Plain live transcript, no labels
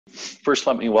First,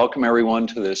 let me welcome everyone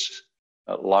to this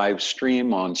live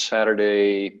stream on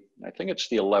Saturday. I think it's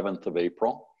the 11th of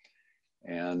April.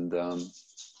 And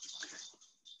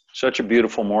such a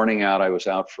beautiful morning out. I was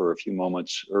out for a few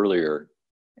moments earlier,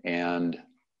 and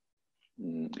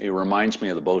it reminds me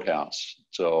of the boathouse.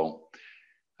 So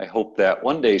I hope that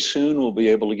one day soon we'll be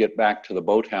able to get back to the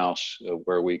boathouse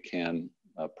where we can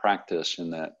practice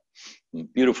in that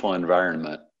beautiful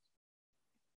environment.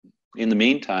 In the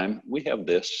meantime, we have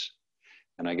this,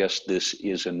 and I guess this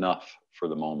is enough for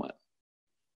the moment.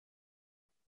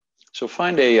 So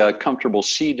find a comfortable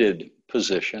seated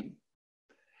position,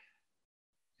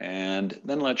 and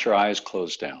then let your eyes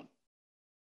close down.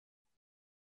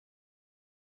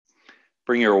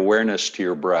 Bring your awareness to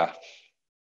your breath,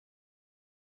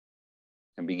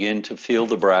 and begin to feel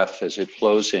the breath as it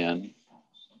flows in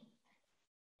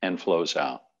and flows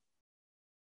out.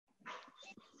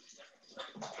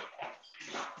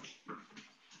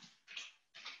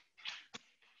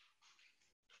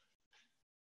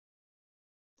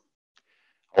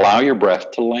 Allow your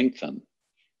breath to lengthen,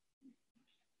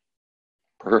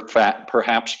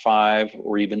 perhaps 5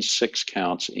 or even 6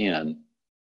 counts in,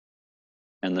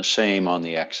 and the same on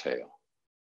the exhale.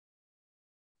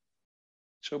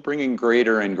 So bringing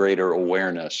greater and greater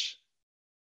awareness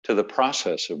to the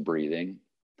process of breathing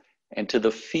and to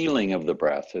the feeling of the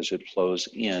breath as it flows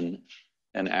in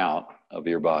and out of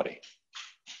your body.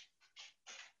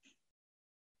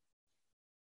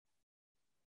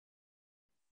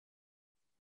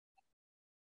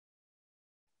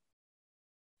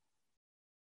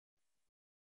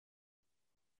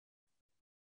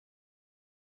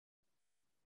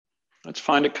 Let's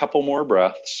find a couple more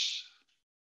breaths,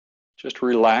 just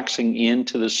relaxing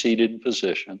into the seated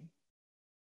position.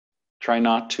 Try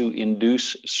not to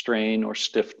induce strain or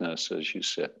stiffness as you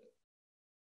sit.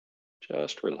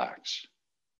 Just relax.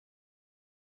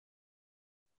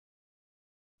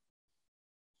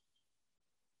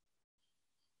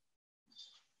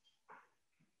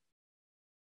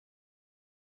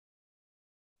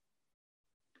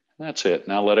 That's it.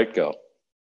 Now let it go.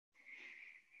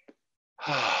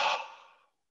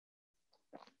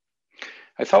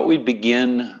 I thought we'd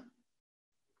begin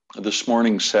this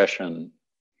morning's session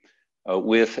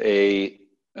with a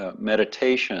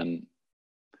meditation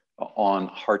on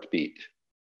heartbeat.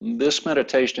 This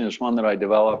meditation is one that I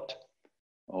developed,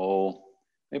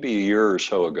 maybe a year or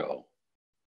so ago.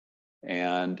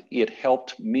 And it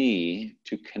helped me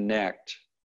to connect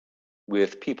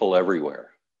with people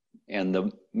everywhere. And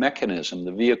the mechanism,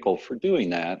 the vehicle for doing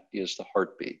that is the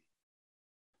heartbeat.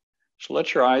 So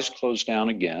let your eyes close down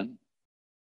again.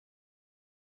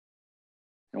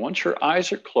 And once your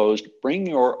eyes are closed, bring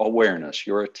your awareness,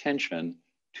 your attention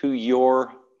to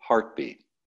your heartbeat.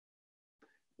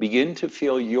 Begin to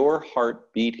feel your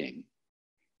heart beating.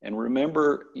 And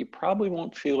remember, you probably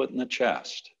won't feel it in the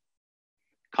chest.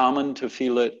 Common to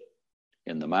feel it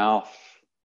in the mouth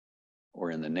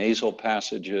or in the nasal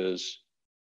passages,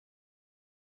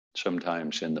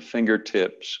 sometimes in the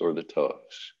fingertips or the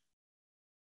toes.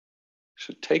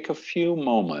 So take a few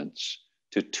moments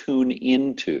to tune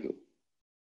into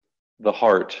the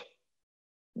heart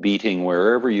beating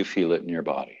wherever you feel it in your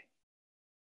body.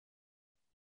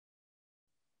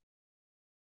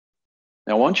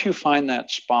 Now, once you find that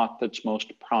spot that's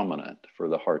most prominent for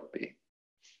the heartbeat,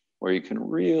 where you can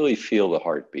really feel the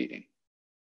heart beating,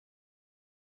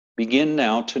 begin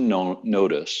now to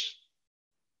notice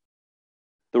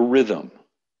the rhythm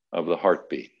of the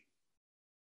heartbeat.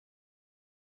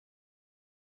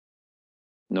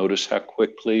 Notice how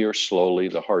quickly or slowly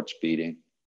the heart's beating.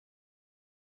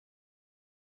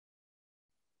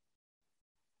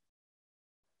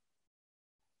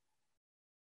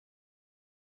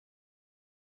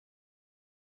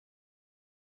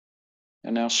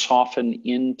 And now soften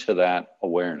into that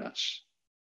awareness.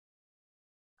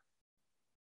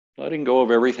 Letting go of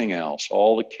everything else,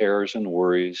 all the cares and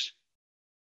worries,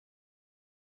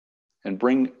 and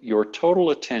bring your total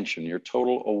attention, your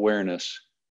total awareness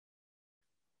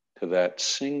to that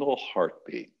single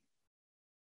heartbeat.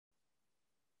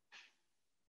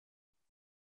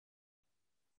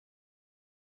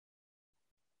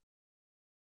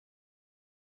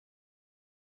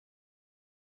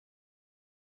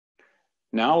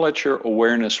 Now let your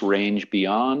awareness range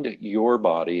beyond your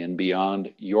body and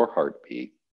beyond your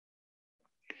heartbeat,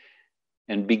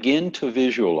 and begin to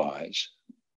visualize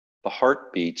the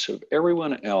heartbeats of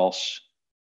everyone else,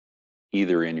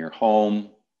 either in your home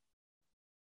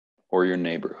or your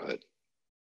neighborhood.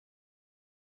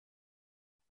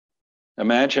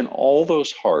 Imagine all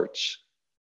those hearts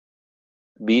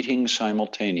beating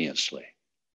simultaneously.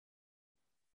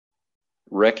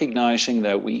 recognizing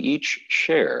that we each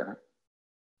share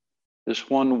this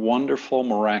one wonderful,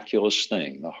 miraculous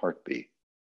thing, the heartbeat.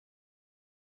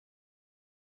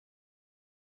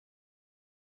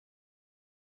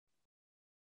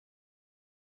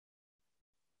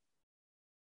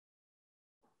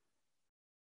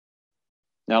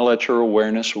 Now let your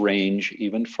awareness range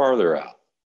even farther out.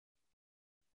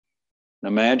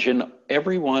 Imagine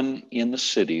everyone in the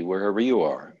city, wherever you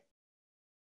are,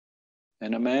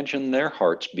 and imagine their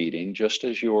hearts beating just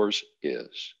as yours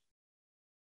is.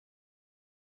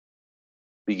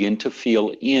 Begin to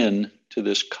feel in to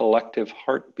this collective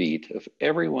heartbeat of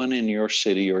everyone in your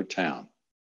city or town.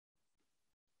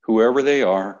 Whoever they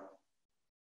are,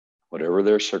 whatever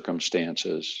their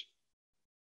circumstances,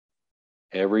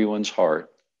 everyone's heart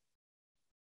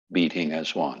beating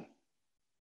as one.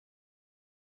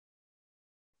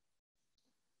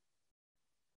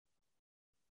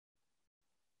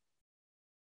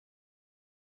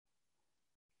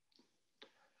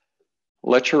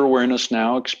 Let your awareness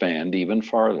now expand even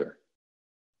farther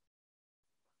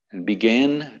and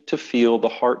begin to feel the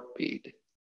heartbeat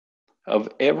of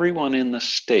everyone in the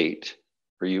state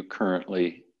where you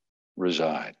currently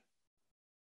reside.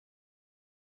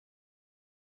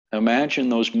 Imagine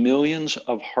those millions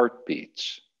of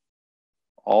heartbeats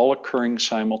all occurring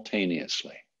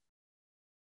simultaneously.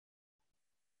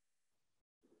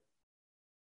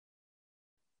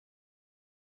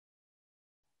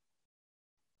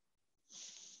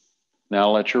 Now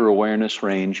let your awareness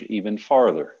range even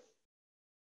farther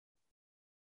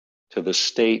to the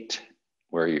state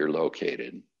where you're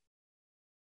located.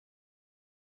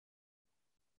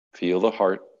 Feel the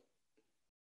heart.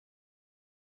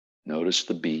 Notice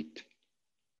the beat.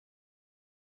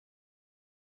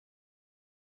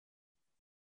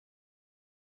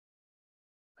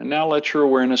 And now let your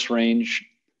awareness range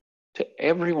to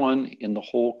everyone in the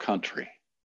whole country.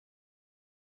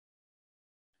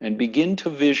 And begin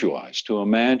to visualize, to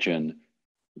imagine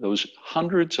those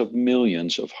hundreds of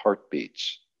millions of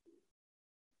heartbeats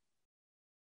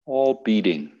all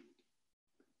beating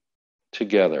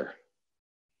together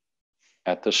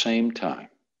at the same time,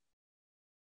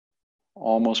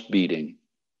 almost beating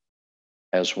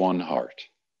as one heart.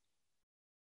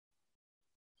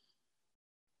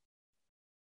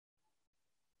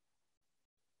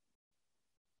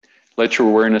 Let your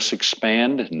awareness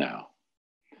expand now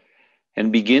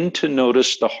and begin to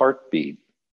notice the heartbeat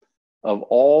of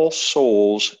all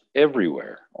souls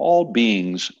everywhere, all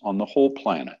beings on the whole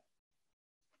planet,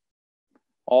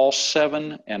 all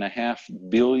 7.5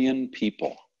 billion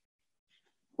people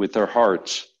with their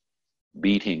hearts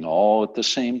beating all at the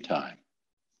same time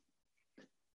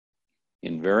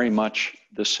in very much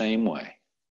the same way.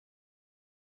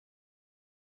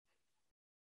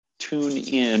 Tune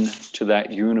in to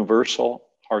that universal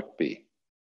heartbeat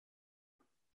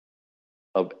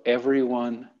of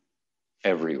everyone,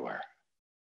 everywhere.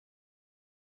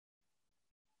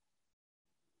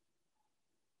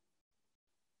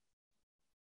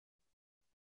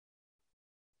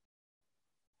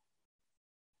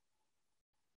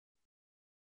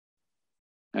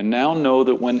 And now know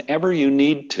that whenever you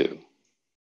need to,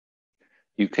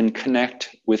 you can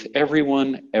connect with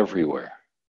everyone everywhere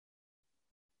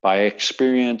by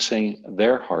experiencing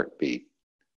their heartbeat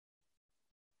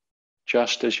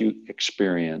just as you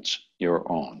experience your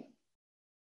own.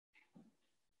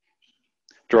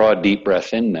 Draw a deep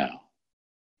breath in now,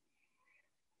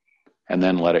 and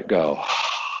then let it go.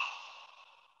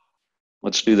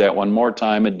 Let's do that one more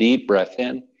time. A deep breath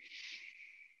in,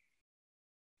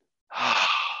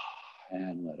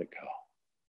 and let it go.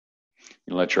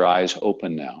 You let your eyes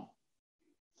open now.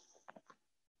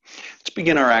 Let's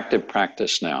begin our active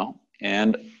practice now,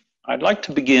 and I'd like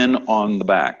to begin on the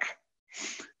back.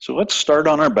 So let's start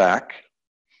on our back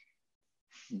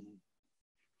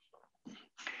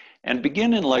and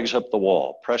begin in legs up the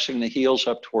wall, pressing the heels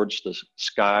up towards the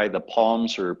sky. The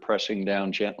palms are pressing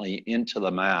down gently into the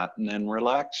mat, and then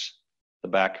relax the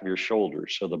back of your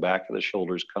shoulders. So the back of the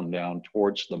shoulders come down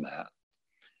towards the mat,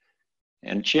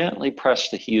 and gently press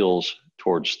the heels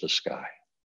towards the sky.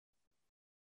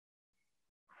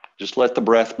 Just let the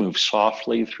breath move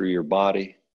softly through your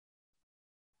body.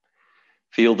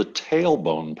 Feel the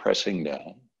tailbone pressing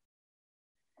down,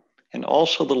 and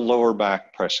also the lower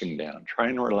back pressing down. Try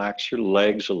and relax your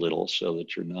legs a little so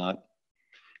that you're not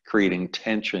creating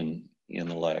tension in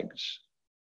the legs.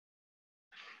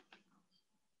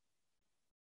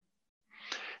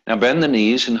 Now bend the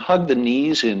knees and hug the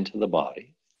knees into the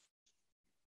body.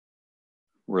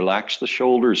 Relax the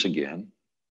shoulders again.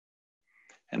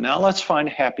 And now let's find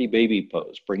happy baby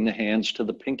pose. Bring the hands to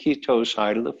the pinky toe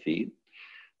side of the feet.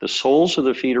 The soles of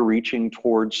the feet are reaching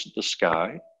towards the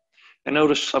sky. I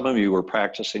noticed some of you were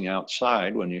practicing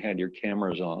outside when you had your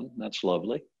cameras on. That's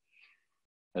lovely.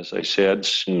 As I said,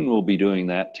 soon we'll be doing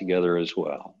that together as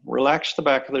well. Relax the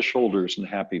back of the shoulders in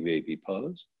happy baby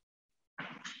pose.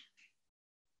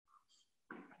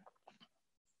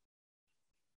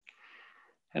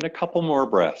 And a couple more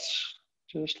breaths.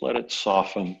 Just let it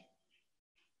soften.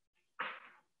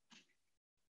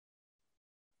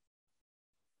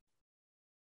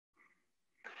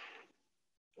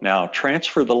 Now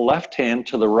transfer the left hand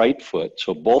to the right foot.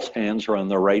 So both hands are on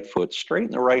the right foot.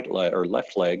 Straighten the right leg or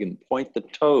left leg and point the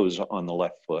toes on the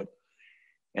left foot.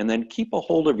 And then keep a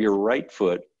hold of your right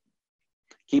foot.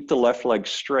 Keep the left leg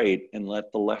straight and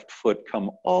let the left foot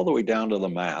come all the way down to the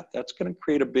mat. That's going to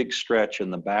create a big stretch in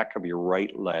the back of your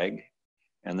right leg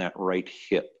and that right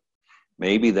hip.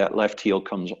 Maybe that left heel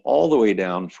comes all the way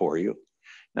down for you.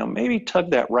 Now maybe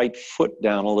tug that right foot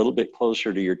down a little bit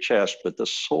closer to your chest, but the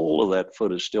sole of that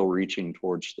foot is still reaching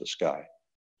towards the sky.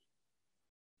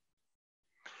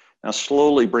 Now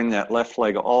slowly bring that left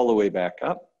leg all the way back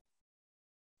up.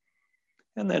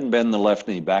 And then bend the left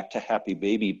knee back to happy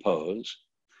baby pose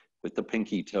with the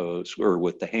pinky toes, or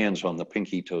with the hands on the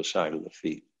pinky toe side of the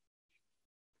feet.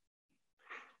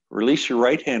 Release your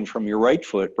right hand from your right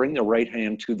foot. Bring the right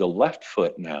hand to the left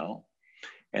foot now.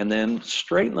 And then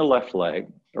straighten the left leg,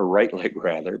 or right leg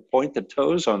rather. Point the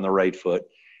toes on the right foot.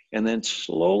 And then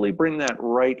slowly bring that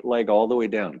right leg all the way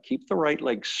down. Keep the right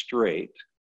leg straight.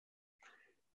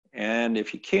 And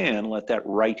if you can, let that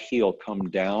right heel come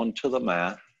down to the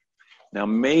mat. Now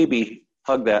maybe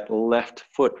hug that left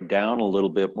foot down a little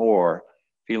bit more,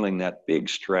 feeling that big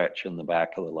stretch in the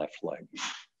back of the left leg.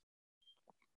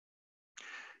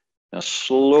 Now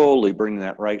slowly bring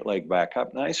that right leg back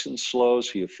up, nice and slow,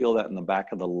 so you feel that in the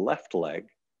back of the left leg.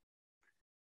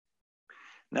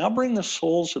 Now bring the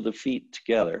soles of the feet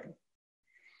together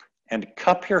and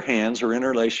cup your hands or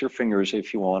interlace your fingers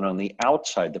if you want on the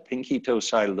outside, the pinky toe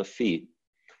side of the feet.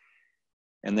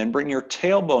 And then bring your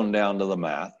tailbone down to the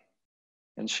mat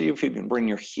and see if you can bring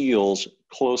your heels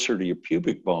closer to your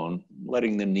pubic bone,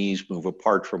 letting the knees move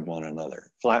apart from one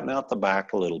another. Flatten out the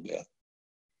back a little bit.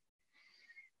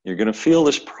 You're going to feel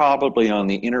this probably on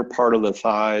the inner part of the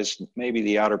thighs, maybe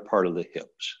the outer part of the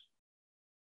hips.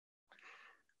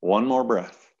 One more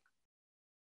breath.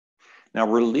 Now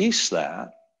release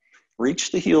that.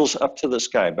 Reach the heels up to the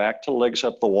sky, back to legs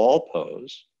up the wall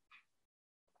pose.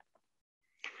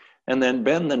 And then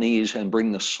bend the knees and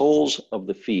bring the soles of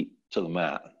the feet to the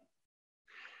mat.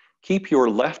 Keep your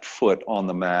left foot on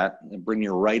the mat and bring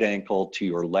your right ankle to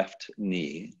your left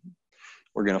knee.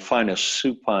 We're going to find a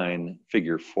supine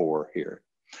figure 4 here.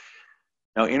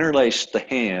 Now interlace the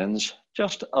hands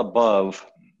just above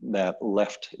that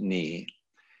left knee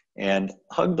and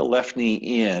hug the left knee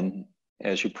in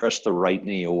as you press the right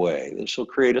knee away. This will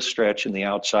create a stretch in the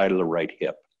outside of the right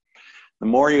hip. The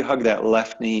more you hug that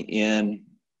left knee in,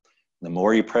 the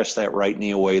more you press that right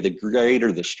knee away, the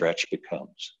greater the stretch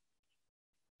becomes.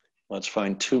 Let's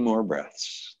find 2 more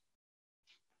breaths.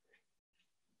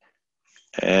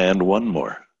 And one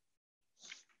more.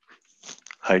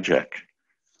 Hijack.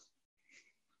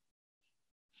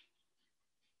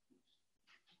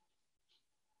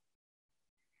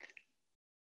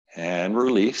 And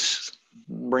release.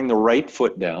 Bring the right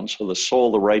foot down so the sole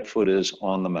of the right foot is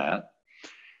on the mat.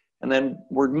 And then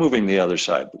we're moving the other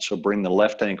side. So bring the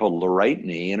left ankle to the right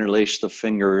knee, interlace the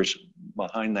fingers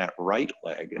behind that right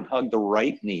leg and hug the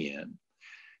right knee in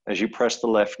as you press the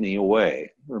left knee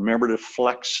away. Remember to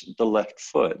flex the left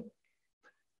foot,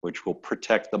 which will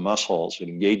protect the muscles. It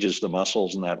engages the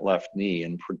muscles in that left knee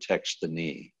and protects the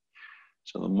knee.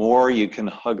 So the more you can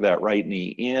hug that right knee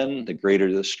in, the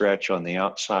greater the stretch on the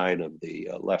outside of the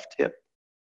left hip.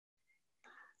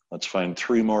 Let's find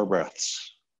 3 more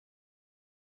breaths.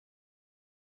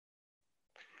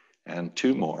 And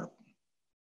 2 more.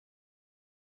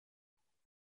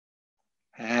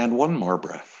 And 1 more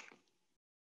breath.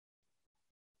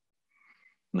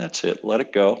 And that's it. Let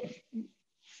it go.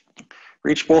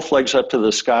 Reach both legs up to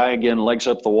the sky. Again, legs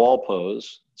up the wall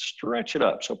pose. Stretch it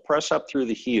up. So press up through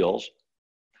the heels.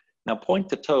 Now point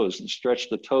the toes and stretch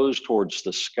the toes towards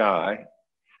the sky.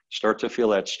 Start to feel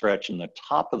that stretch in the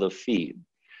top of the feet.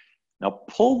 Now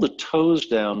pull the toes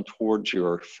down towards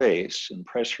your face and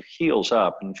press your heels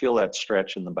up and feel that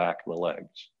stretch in the back of the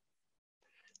legs.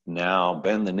 Now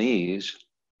bend the knees.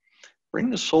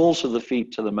 Bring the soles of the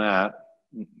feet to the mat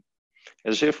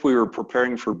as if we were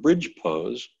preparing for bridge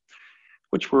pose,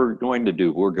 which we're going to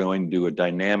do. We're going to do a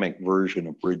dynamic version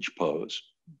of bridge pose.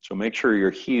 So make sure your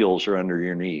heels are under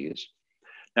your knees.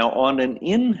 Now on an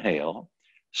inhale,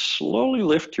 Slowly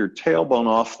lift your tailbone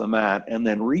off the mat and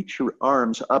then reach your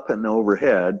arms up and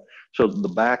overhead so that the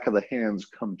back of the hands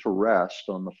come to rest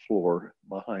on the floor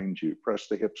behind you. Press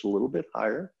the hips a little bit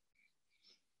higher.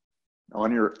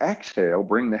 On your exhale,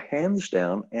 bring the hands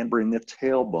down and bring the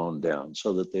tailbone down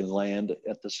so that they land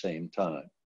at the same time.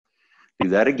 Do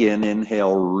that again.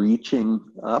 Inhale, reaching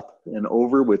up and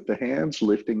over with the hands,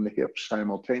 lifting the hips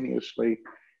simultaneously.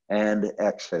 And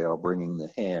exhale, bringing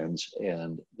the hands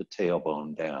and the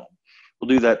tailbone down. We'll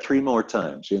do that 3 more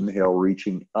times. Inhale,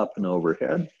 reaching up and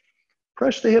overhead.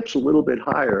 Press the hips a little bit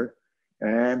higher.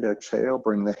 And exhale,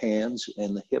 bring the hands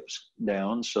and the hips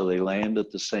down so they land at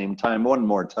the same time. 1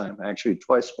 more time, actually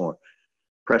twice more.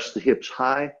 Press the hips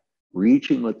high,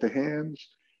 reaching with the hands.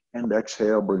 And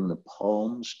exhale, bring the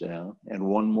palms down. And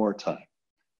 1 more time.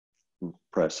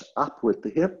 Press up with the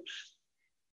hips.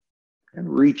 And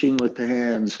reaching with the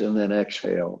hands, and then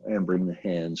exhale and bring the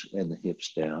hands and the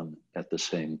hips down at the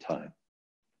same time.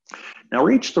 Now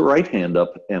reach the right hand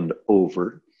up and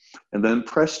over, and then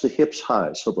press the hips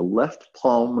high. So the left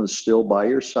palm is still by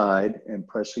your side and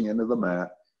pressing into the mat.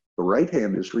 The right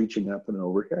hand is reaching up and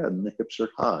overhead, and the hips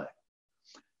are high.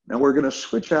 Now we're going to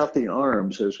switch out the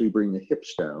arms as we bring the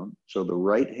hips down. So the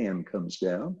right hand comes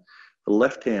down, the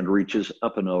left hand reaches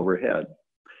up and overhead.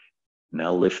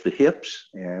 Now lift the hips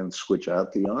and switch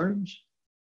out the arms.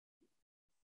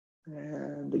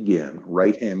 And again,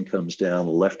 right hand comes down,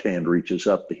 the left hand reaches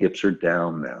up, the hips are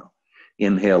down now.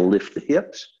 Inhale, lift the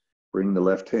hips, bring the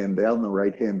left hand down, the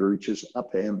right hand reaches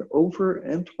up and over,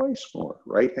 and twice more.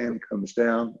 Right hand comes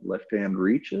down, left hand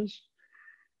reaches.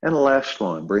 And the last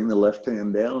one, bring the left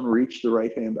hand down, reach the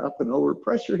right hand up and over,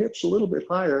 press your hips a little bit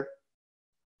higher.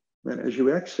 Then as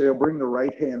you exhale, bring the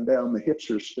right hand down, the hips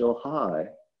are still high.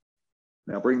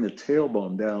 Now bring the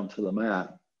tailbone down to the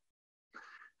mat.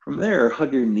 From there,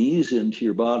 hug your knees into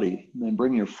your body, and then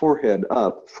bring your forehead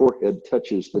up. Forehead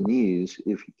touches the knees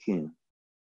if you can.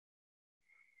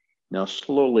 Now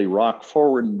slowly rock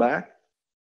forward and back.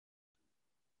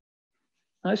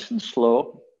 Nice and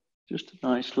slow. Just a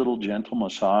nice little gentle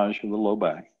massage of the low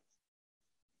back.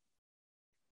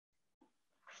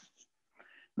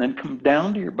 Then come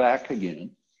down to your back again.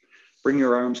 Bring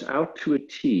your arms out to a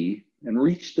T. And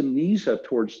reach the knees up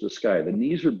towards the sky. The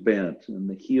knees are bent and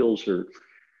the heels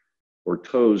or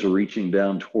toes are reaching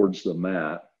down towards the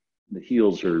mat. The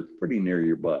heels are pretty near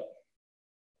your butt.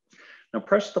 Now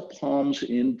press the palms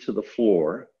into the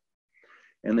floor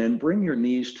and then bring your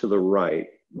knees to the right,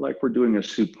 like we're doing a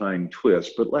supine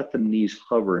twist, but let the knees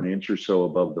hover an inch or so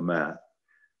above the mat.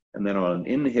 And then on an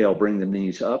inhale, bring the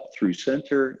knees up through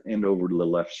center and over to the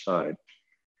left side.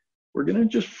 We're going to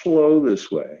just flow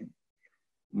this way.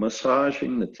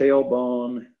 Massaging the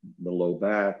tailbone, the low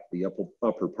back, the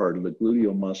upper part of the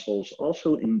gluteal muscles,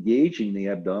 also engaging the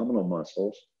abdominal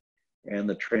muscles and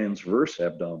the transverse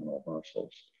abdominal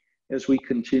muscles as we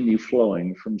continue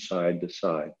flowing from side to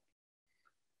side.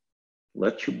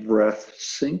 Let your breath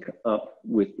sync up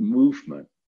with the movement.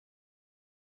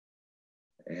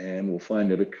 And we'll find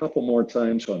it a couple more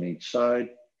times on each side.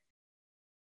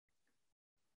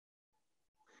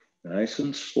 Nice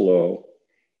and slow.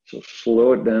 So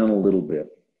slow it down a little bit.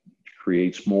 It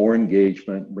creates more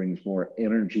engagement, brings more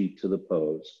energy to the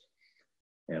pose.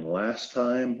 And last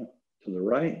time to the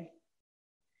right,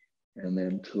 and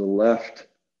then to the left,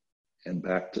 and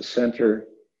back to center.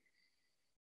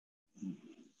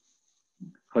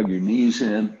 Hug your knees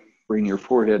in, bring your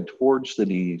forehead towards the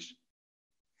knees,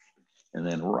 and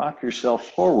then rock yourself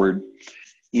forward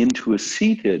into a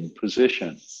seated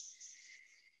position.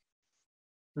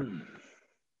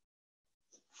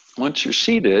 Once you're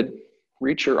seated,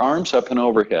 reach your arms up and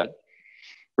overhead.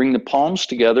 Bring the palms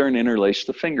together and interlace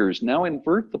the fingers. Now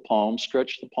invert the palms,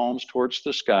 stretch the palms towards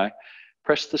the sky.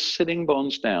 Press the sitting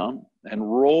bones down and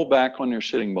roll back on your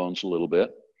sitting bones a little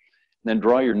bit. Then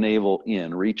draw your navel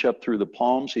in. Reach up through the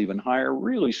palms even higher.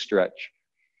 Really stretch.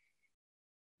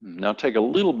 Now take a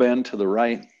little bend to the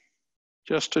right,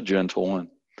 just a gentle one.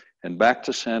 And back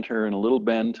to center and a little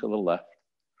bend to the left.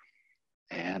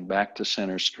 And back to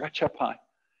center. Stretch up high.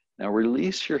 Now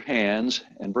release your hands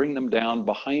and bring them down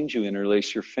behind you.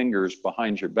 Interlace your fingers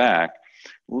behind your back.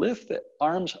 Lift the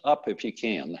arms up if you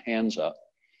can, the hands up.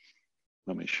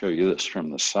 Let me show you this from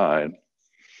the side.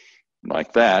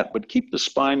 Like that, but keep the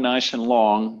spine nice and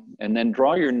long, and then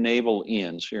draw your navel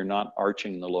in so you're not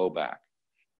arching the low back.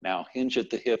 Now hinge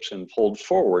at the hips and fold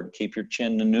forward. Keep your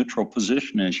chin in neutral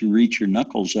position as you reach your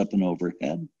knuckles up and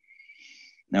overhead.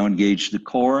 Now engage the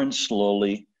core and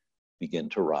slowly begin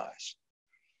to rise.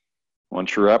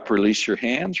 Once you're up, release your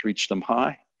hands, reach them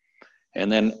high,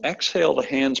 and then exhale the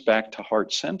hands back to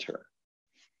heart center.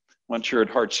 Once you're at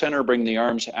heart center, bring the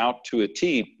arms out to a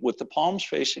T with the palms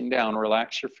facing down.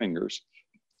 Relax your fingers,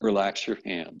 relax your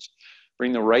hands.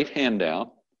 Bring the right hand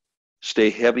down. Stay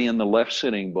heavy in the left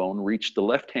sitting bone. Reach the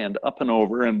left hand up and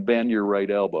over and bend your right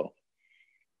elbow.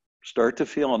 Start to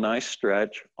feel a nice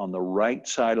stretch on the right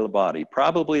side of the body,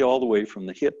 probably all the way from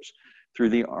the hips through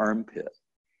the armpit.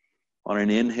 On an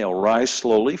inhale, rise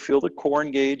slowly. Feel the core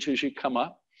engage as you come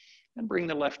up. And bring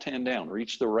the left hand down.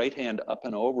 Reach the right hand up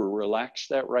and over. Relax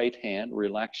that right hand.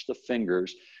 Relax the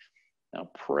fingers. Now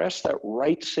press that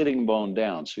right sitting bone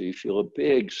down so you feel a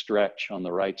big stretch on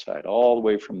the right side, all the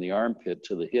way from the armpit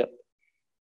to the hip.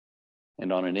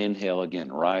 And on an inhale, again,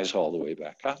 rise all the way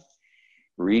back up.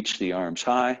 Reach the arms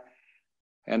high.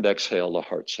 And exhale to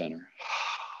heart center.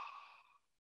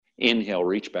 Inhale,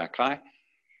 reach back high.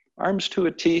 Arms to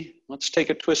a T. Let's take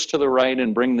a twist to the right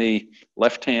and bring the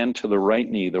left hand to the right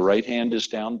knee. The right hand is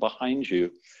down behind you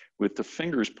with the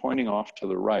fingers pointing off to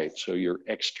the right. So you're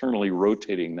externally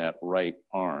rotating that right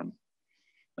arm.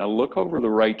 Now look over the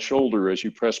right shoulder as you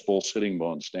press both sitting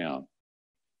bones down.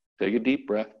 Take a deep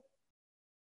breath.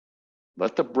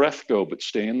 Let the breath go, but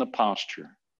stay in the posture.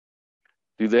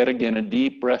 Do that again, a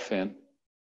deep breath in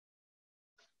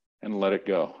and let it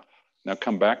go. Now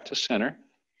come back to center.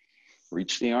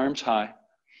 Reach the arms high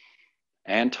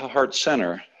and to heart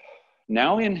center.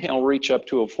 Now inhale, reach up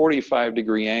to a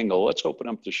 45-degree angle. Let's open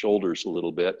up the shoulders a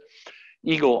little bit.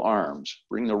 Eagle arms.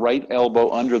 Bring the right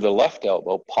elbow under the left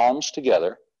elbow, palms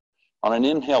together. On an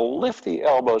inhale, lift the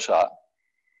elbows up.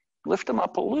 Lift them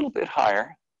up a little bit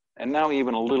higher, and now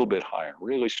even a little bit higher.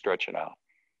 Really stretch it out.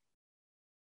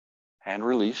 And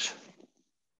release.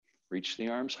 Reach the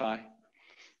arms high.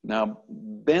 Now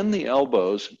bend the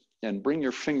elbows and bring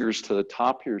your fingers to the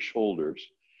top of your shoulders.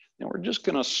 Now we're just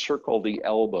going to circle the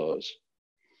elbows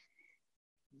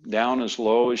down as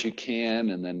low as you can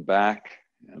and then back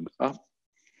and up.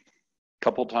 A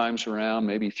couple times around,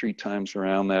 maybe 3 times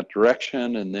around that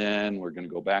direction, and then we're going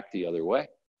to go back the other way.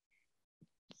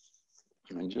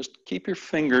 And just keep your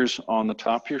fingers on the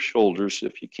top of your shoulders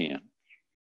if you can.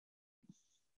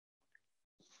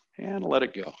 And let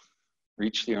it go.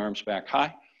 Reach the arms back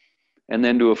high. And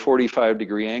then do a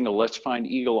 45-degree angle. Let's find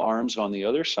eagle arms on the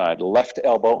other side. Left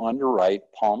elbow under right,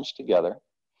 palms together.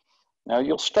 Now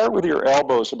you'll start with your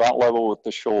elbows about level with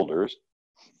the shoulders.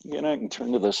 Again, I can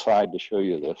turn to the side to show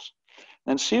you this.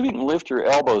 And see if you can lift your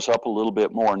elbows up a little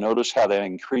bit more. Notice how that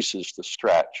increases the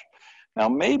stretch. Now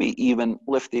maybe even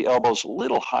lift the elbows a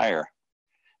little higher,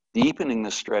 deepening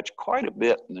the stretch quite a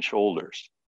bit in the shoulders.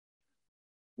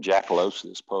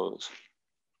 Jackalosis pose.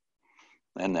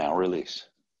 And now release.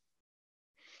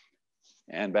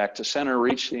 And back to center,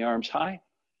 reach the arms high.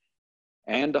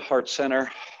 And to heart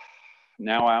center,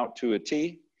 now out to a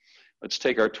T. Let's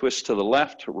take our twist to the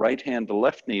left, right hand to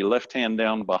left knee, left hand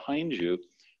down behind you.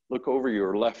 Look over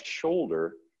your left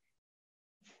shoulder.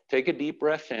 Take a deep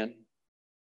breath in.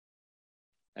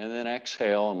 And then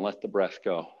exhale and let the breath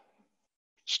go.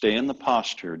 Stay in the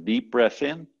posture, deep breath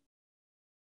in.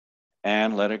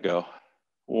 And let it go.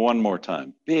 One more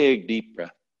time, big deep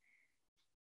breath.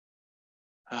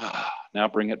 Now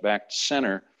bring it back to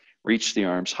center, reach the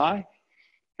arms high,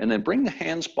 and then bring the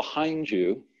hands behind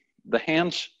you, the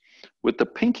hands with the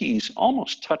pinkies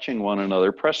almost touching one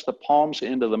another. Press the palms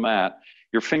into the mat.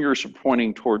 Your fingers are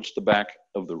pointing towards the back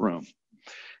of the room.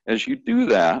 As you do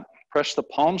that, press the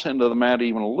palms into the mat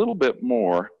even a little bit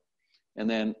more, and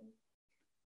then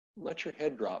let your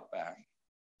head drop back.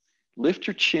 Lift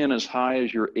your chin as high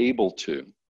as you're able to,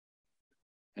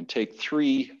 and take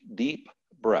 3 deep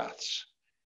breaths.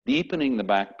 Deepening the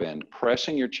back bend,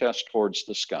 pressing your chest towards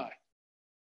the sky.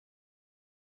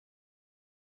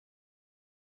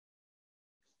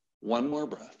 One more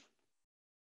breath.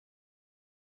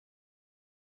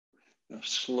 Now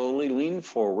slowly lean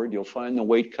forward. You'll find the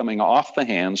weight coming off the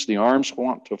hands. The arms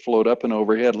want to float up and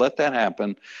overhead. Let that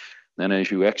happen. Then as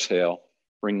you exhale,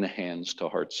 bring the hands to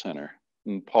heart center.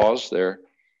 And pause there.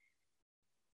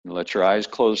 And let your eyes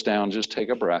close down. Just take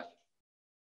a breath.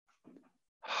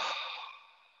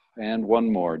 And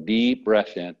one more, deep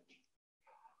breath in.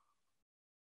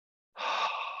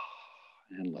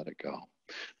 And let it go.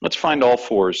 Let's find all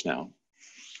fours now.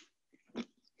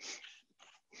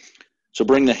 So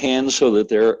bring the hands so that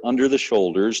they're under the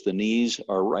shoulders. The knees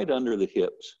are right under the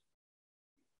hips.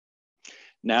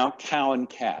 Now cow and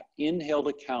cat. Inhale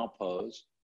to cow pose.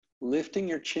 Lifting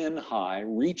your chin high,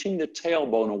 reaching the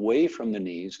tailbone away from the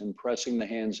knees and pressing the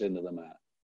hands into the mat.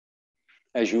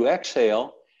 As you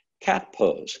exhale, cat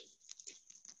pose.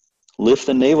 Lift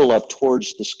the navel up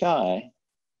towards the sky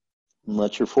and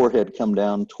let your forehead come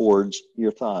down towards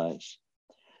your thighs.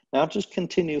 Now just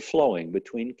continue flowing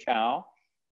between cow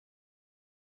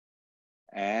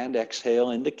And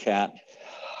exhale into cat.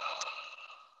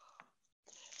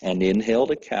 And inhale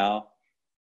to cow.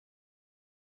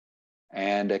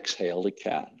 And exhale to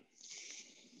cat.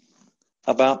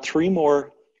 About 3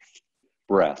 more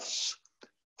breaths,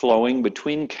 flowing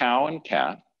between cow and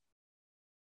cat.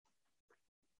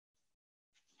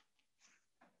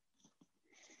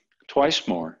 Twice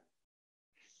more,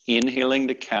 inhaling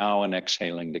to cow and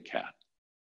exhaling to cat.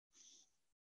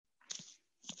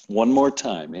 One more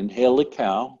time, inhale to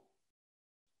cow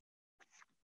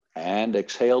and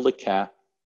exhale to cat.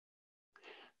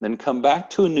 Then come back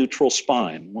to a neutral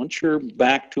spine. Once you're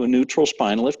back to a neutral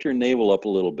spine, lift your navel up a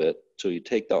little bit so you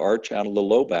take the arch out of the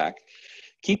low back.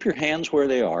 Keep your hands where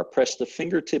they are. Press the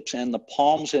fingertips and the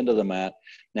palms into the mat.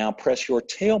 Now press your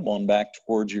tailbone back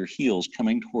towards your heels,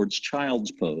 coming towards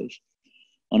child's pose.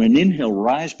 On an inhale,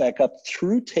 rise back up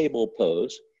through table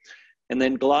pose, and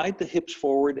then glide the hips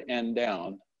forward and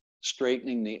down,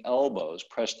 straightening the elbows.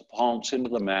 Press the palms into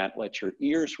the mat. Let your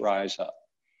ears rise up.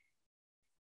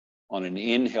 On an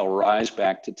inhale, rise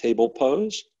back to table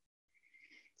pose.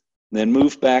 Then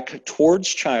move back towards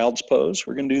child's pose.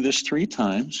 We're going to do this 3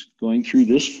 times, going through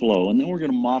this flow, and then we're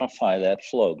going to modify that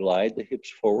flow. Glide the hips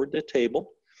forward to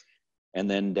table, and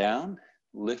then down,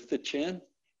 lift the chin.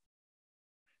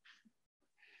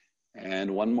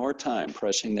 And one more time,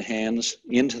 pressing the hands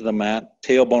into the mat,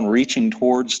 tailbone reaching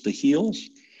towards the heels,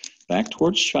 back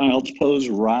towards child's pose,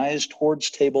 rise towards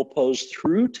table pose,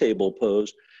 through table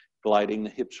pose, gliding the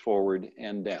hips forward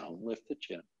and down, lift the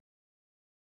chin.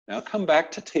 Now come back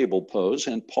to table pose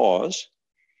and pause.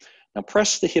 Now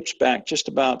press the hips back just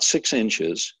about 6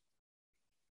 inches,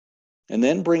 and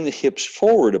then bring the hips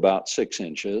forward about 6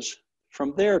 inches.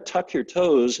 From there, tuck your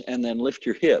toes and then lift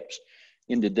your hips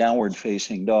into downward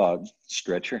facing dog.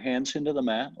 Stretch your hands into the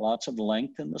mat, lots of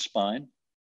length in the spine.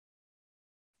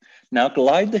 Now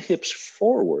glide the hips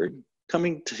forward,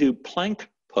 coming to plank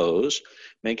pose.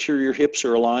 Make sure your hips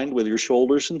are aligned with your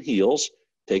shoulders and heels.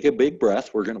 Take a big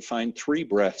breath. We're going to find 3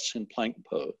 breaths in plank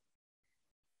pose.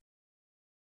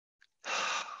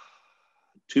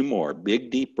 2 more.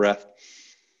 Big, deep breath.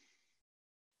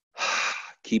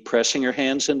 Keep pressing your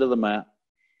hands into the mat.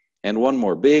 And 1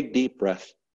 more. Big, deep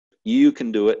breath. You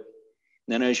can do it.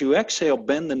 Then as you exhale,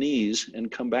 bend the knees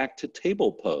and come back to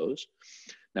table pose.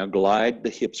 Now glide the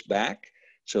hips back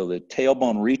so the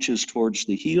tailbone reaches towards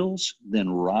the heels, then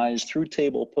rise through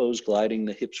table pose, gliding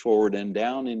the hips forward and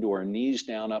down into our knees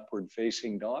down, upward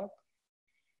facing dog.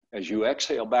 As you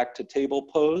exhale back to table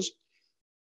pose,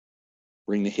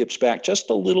 bring the hips back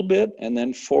just a little bit and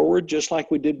then forward just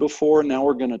like we did before. Now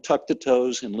we're going to tuck the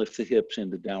toes and lift the hips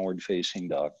into downward facing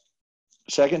dog.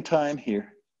 Second time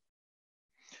here.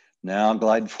 Now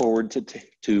glide forward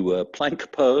to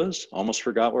plank pose. Almost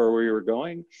forgot where we were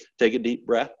going. Take a deep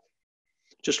breath.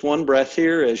 Just 1 breath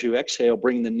here. As you exhale,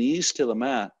 bring the knees to the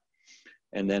mat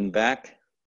and then back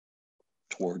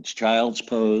towards child's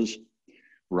pose,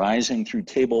 rising through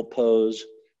table pose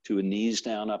to a knees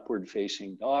down, upward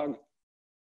facing dog.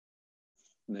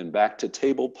 And then back to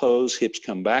table pose. Hips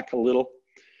come back a little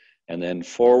and then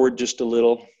forward just a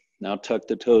little. Now tuck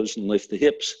the toes and lift the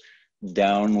hips.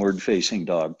 Downward facing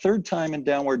dog. 3rd time in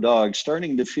downward dog,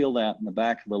 starting to feel that in the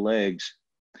back of the legs,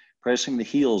 pressing the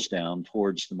heels down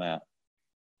towards the mat.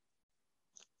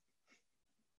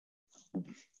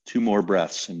 2 more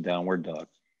breaths in downward dog.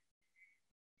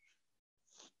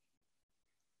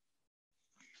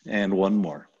 And 1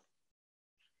 more.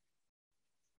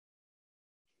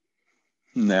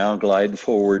 Now glide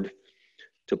forward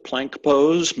to plank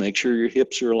pose. Make sure your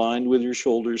hips are aligned with your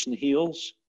shoulders and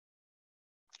heels.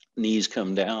 Knees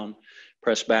come down,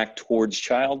 press back towards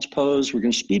child's pose. We're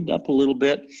going to speed it up a little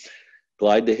bit.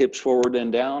 Glide the hips forward and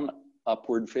down,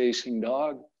 upward facing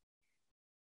dog.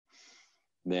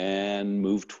 Then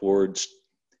move towards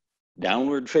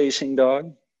downward facing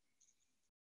dog.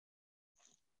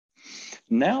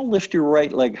 Now lift your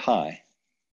right leg high.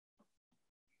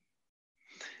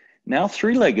 Now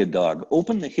 3-legged dog.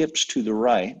 Open the hips to the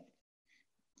right.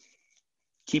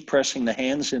 Keep pressing the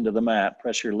hands into the mat.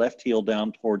 Press your left heel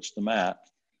down towards the mat.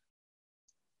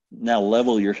 Now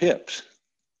level your hips.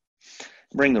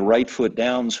 Bring the right foot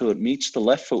down so it meets the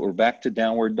left foot. We're back to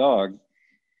downward dog.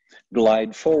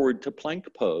 Glide forward to plank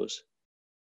pose.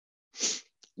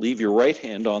 Leave your right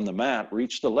hand on the mat.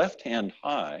 Reach the left hand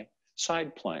high,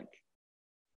 side plank.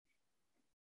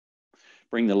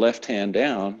 Bring the left hand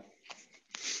down.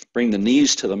 Bring the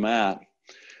knees to the mat.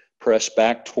 Press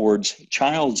back towards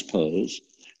child's pose.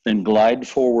 Then glide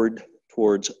forward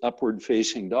towards upward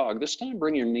facing dog. This time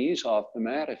bring your knees off the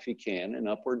mat if you can in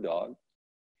upward dog.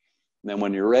 And then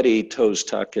when you're ready, toes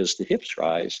tuck as the hips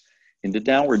rise into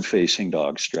downward facing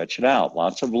dog. Stretch it out.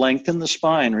 Lots of length in the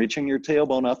spine, reaching your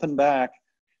tailbone up and back.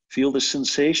 Feel the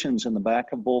sensations in the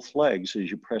back of both legs as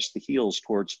you press the heels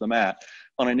towards the mat.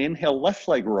 On an inhale, left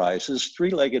leg rises,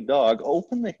 three-legged dog.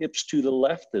 Open the hips to the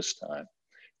left this time,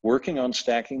 working on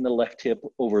stacking the left hip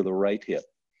over the right hip.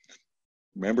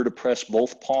 Remember to press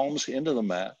both palms into the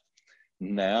mat.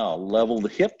 Now, level the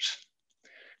hips.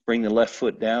 Bring the left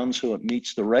foot down so it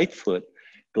meets the right foot.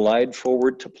 Glide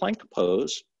forward to plank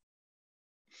pose.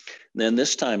 Then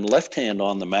this time, left hand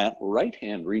on the mat, right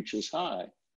hand reaches high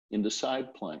into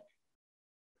side plank.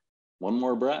 One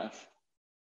more breath.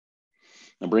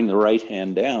 Now bring the right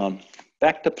hand down,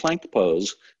 back to plank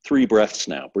pose. 3 breaths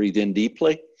now. Breathe in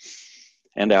deeply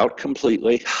and out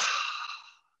completely.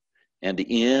 And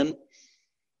in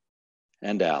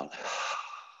and out.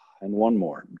 And one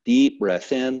more. Deep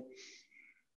breath in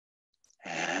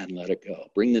and let it go.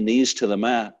 Bring the knees to the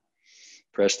mat.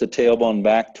 Press the tailbone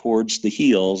back towards the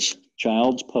heels.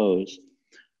 Child's pose.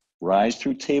 Rise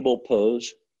through table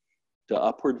pose to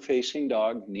upward facing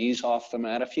dog. Knees off the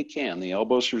mat if you can. The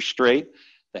elbows are straight.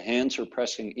 The hands are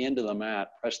pressing into the mat.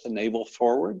 Press the navel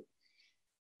forward.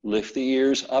 Lift the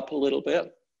ears up a little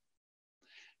bit.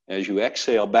 As you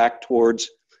exhale, back towards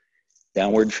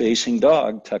downward facing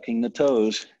dog, tucking the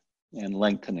toes and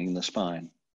lengthening the spine.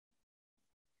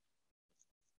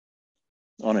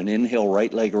 On an inhale,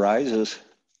 right leg rises,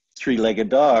 three-legged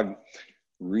dog.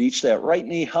 Reach that right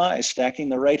knee high, stacking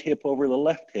the right hip over the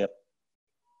left hip.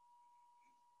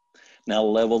 Now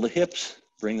level the hips,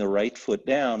 bring the right foot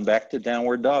down, back to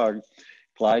downward dog.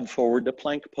 Glide forward to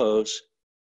plank pose.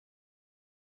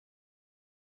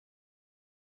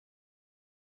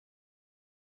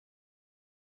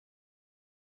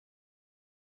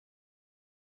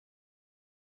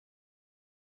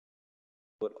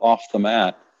 Foot off the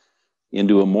mat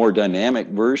into a more dynamic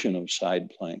version of side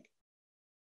plank.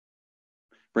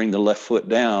 Bring the left foot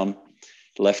down,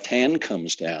 left hand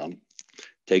comes down.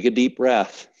 Take a deep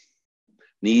breath.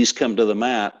 Knees come to the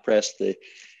mat, press the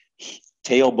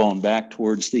tailbone back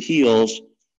towards the heels.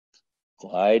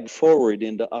 Glide forward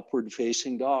into upward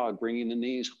facing dog, bringing the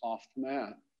knees off the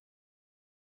mat.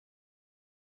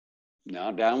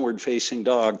 Now downward facing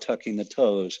dog, tucking the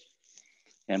toes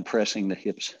and pressing the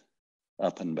hips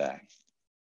up and back.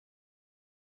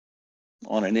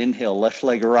 On an inhale, left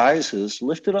leg rises,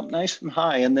 lift it up nice and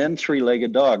high, and then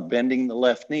three-legged dog, bending the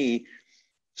left knee.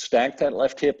 Stack that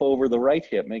left hip over the right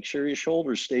hip. Make sure your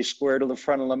shoulders stay square to the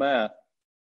front of the mat.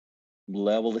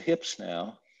 Level the hips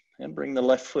now, and bring the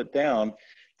left foot down.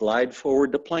 Glide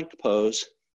forward to plank pose.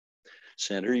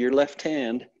 Center your left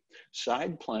hand,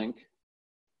 side plank.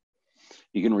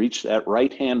 You can reach that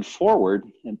right hand forward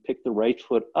and pick the right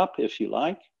foot up if you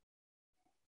like,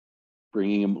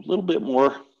 bringing a little bit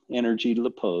more energy to the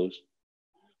pose.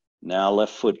 Now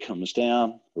left foot comes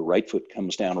down, the right foot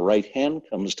comes down, right hand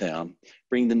comes down.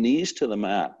 Bring the knees to the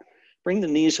mat. Bring the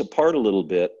knees apart a little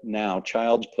bit. Now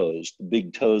child's pose, the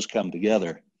big toes come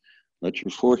together. Let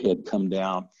your forehead come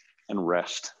down and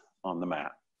rest on the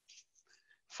mat.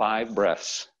 5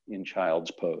 breaths in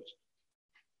child's pose.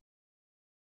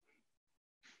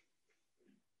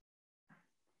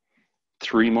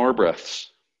 Three more breaths.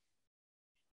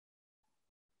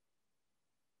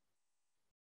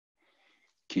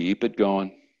 Keep it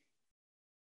going.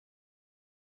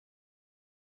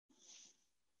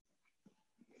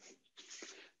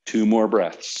 Two more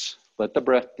breaths. Let the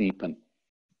breath deepen.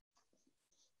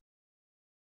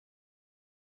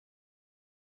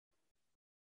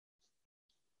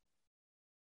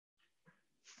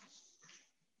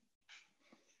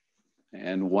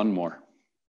 And one more.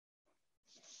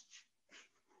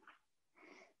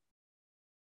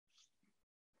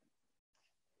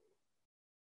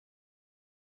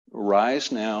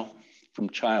 Rise now from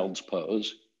child's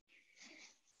pose.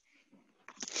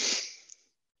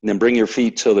 And then bring your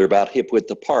feet so they're about hip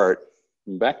width apart.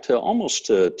 Back to almost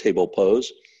to table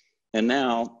pose. And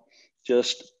now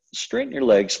just straighten your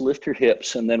legs, lift your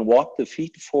hips, and then walk the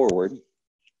feet forward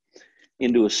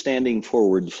into a standing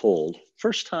forward fold.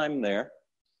 First time there.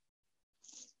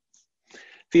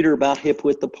 Feet are about hip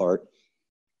width apart.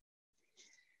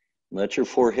 Let your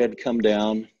forehead come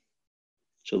down.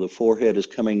 So the forehead is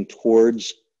coming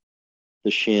towards the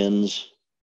shins.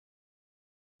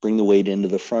 Bring the weight into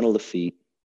the front of the feet.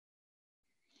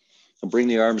 And bring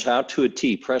the arms out to a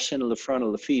T. Press into the front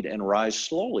of the feet and rise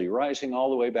slowly, rising all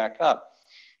the way back up.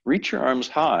 Reach your arms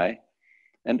high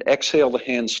and exhale the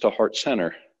hands to heart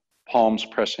center, palms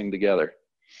pressing together.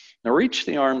 Now reach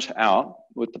the arms out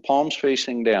with the palms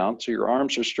facing down so your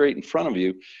arms are straight in front of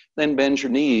you. Then bend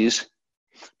your knees.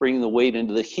 Bring the weight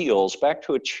into the heels, back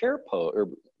to a chair pose, or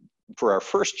for our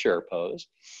first chair pose.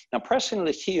 Now press into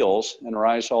the heels and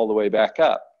rise all the way back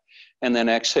up. And then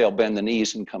exhale, bend the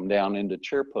knees and come down into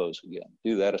chair pose again.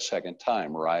 Do that a second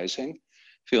time, rising,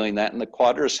 feeling that in the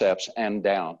quadriceps and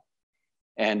down.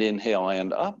 And inhale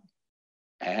and up,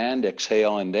 and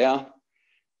exhale and down,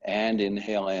 and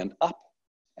inhale and up,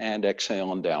 and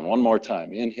exhale and down. One more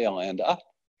time, inhale and up,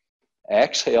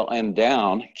 exhale and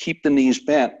down. Keep the knees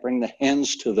bent, bring the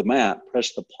hands to the mat,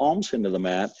 press the palms into the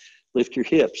mat, lift your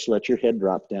hips, let your head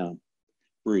drop down.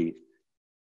 Breathe.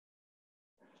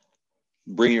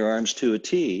 Bring your arms to a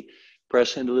T,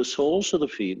 press into the soles of the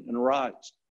feet and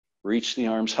rise. Reach the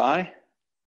arms high,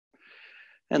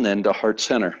 and then to heart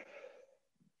center.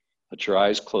 Let your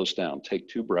eyes close down. Take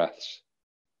 2 breaths.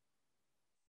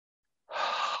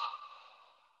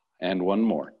 And one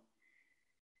more.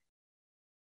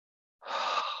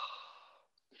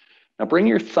 Now bring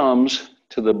your thumbs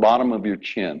to the bottom of your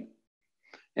chin.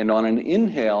 And on an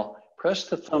inhale, press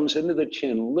the thumbs into the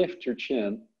chin, lift your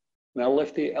chin. Now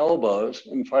lift the elbows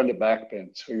and find a back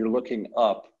bend. So you're looking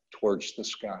up towards the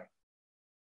sky.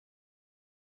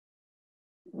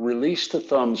 Release the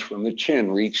thumbs from the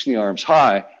chin, reach the arms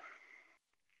high.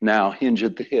 Now hinge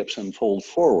at the hips and fold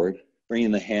forward,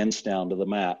 bringing the hands down to the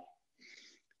mat.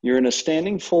 You're in a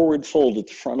standing forward fold at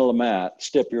the front of the mat.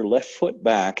 Step your left foot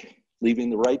back, leaving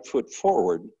the right foot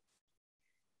forward.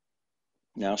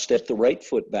 Now step the right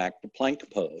foot back to plank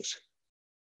pose.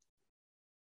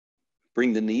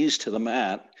 Bring the knees to the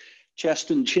mat. Chest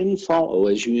and chin follow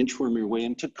as you inchworm your way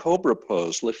into cobra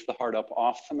pose. Lift the heart up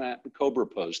off the mat in cobra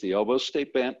pose. The elbows stay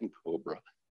bent in cobra.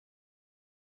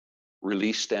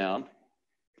 Release down.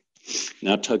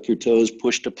 Now tuck your toes,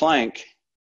 push to plank,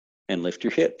 and lift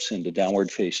your hips into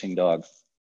downward facing dog.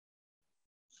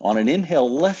 On an inhale,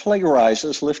 left leg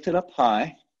rises, lift it up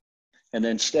high, and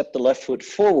then step the left foot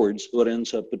forward so it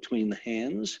ends up between the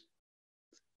hands.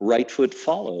 Right foot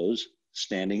follows,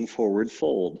 standing forward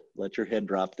fold. Let your head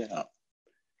drop down.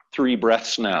 3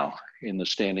 breaths now in the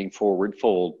standing forward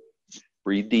fold.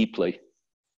 Breathe deeply.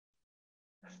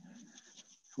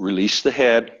 Release the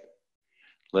head.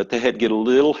 Let the head get a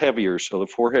little heavier so the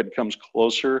forehead comes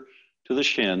closer to the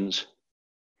shins.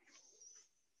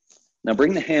 Now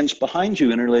bring the hands behind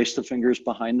you, interlace the fingers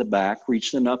behind the back,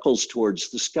 reach the knuckles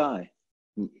towards the sky.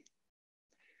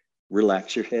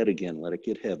 Relax your head again, let it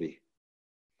get heavy.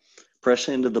 Press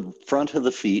into the front of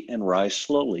the feet and rise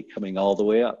slowly, coming all the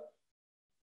way up.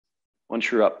 Once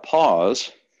you're up,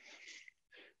 pause.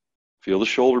 Feel the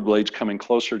shoulder blades coming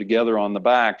closer together on the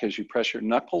back as you press your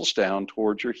knuckles down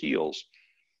towards your heels.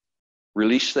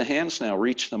 Release the hands now,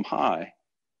 reach them high.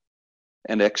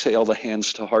 And exhale the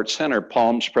hands to heart center,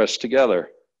 palms pressed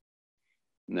together.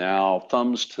 Now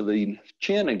thumbs to the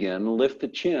chin again, lift the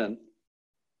chin.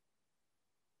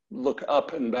 Look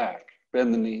up and back,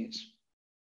 bend the knees.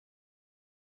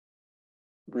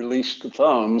 Release the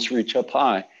thumbs, reach up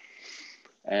high.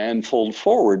 And fold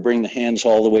forward, bring the hands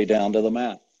all the way down to the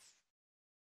mat.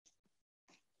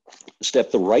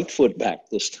 Step the right foot back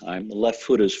this time, the left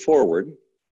foot is forward.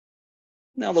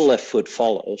 Now the left foot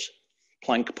follows,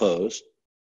 plank pose.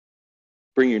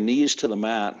 Bring your knees to the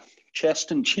mat,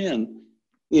 chest and chin,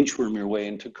 inchworm your way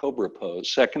into cobra pose.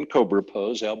 Second cobra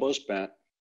pose, elbows bent,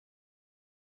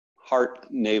 heart,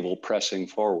 navel pressing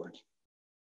forward.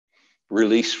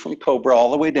 Release from cobra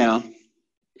all the way down.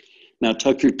 Now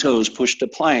tuck your toes, push to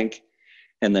plank,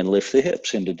 and then lift the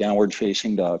hips into downward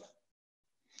facing dog.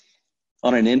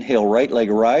 On an inhale, right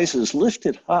leg rises, lift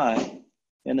it high,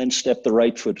 and then step the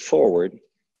right foot forward.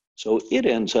 So it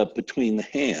ends up between the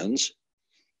hands.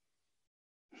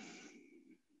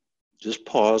 Just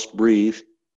pause, breathe,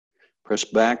 press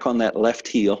back on that left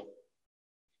heel.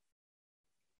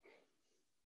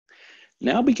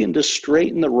 Now begin to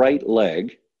straighten the right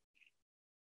leg.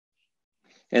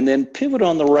 And then pivot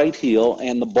on the right heel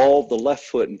and the ball of the left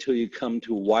foot until you come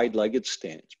to wide-legged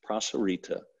stance,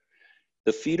 prasarita.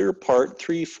 The feet are apart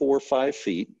 3, 4, 5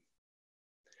 feet.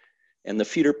 And the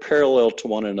feet are parallel to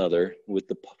one another with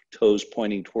the toes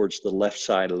pointing towards the left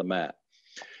side of the mat.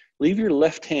 Leave your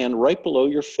left hand right below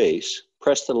your face.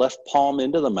 Press the left palm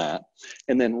into the mat.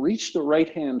 And then reach the right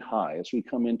hand high as we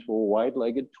come into a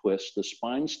wide-legged twist. The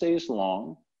spine stays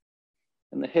long.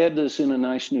 And the head is in a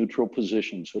nice neutral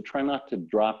position. So try not to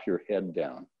drop your head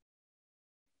down.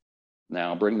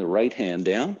 Now bring the right hand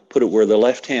down. Put it where the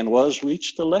left hand was.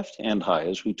 Reach the left hand high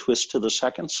as we twist to the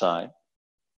second side.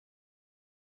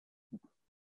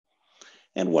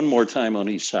 And one more time on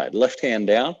each side. Left hand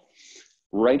down.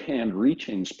 Right hand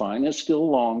reaching, spine is still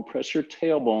long. Press your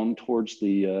tailbone towards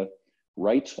the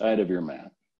right side of your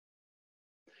mat.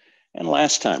 And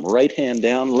last time, right hand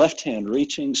down, left hand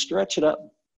reaching, stretch it up.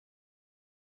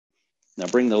 Now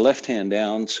bring the left hand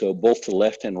down so both the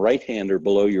left and right hand are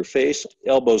below your face.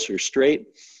 Elbows are straight.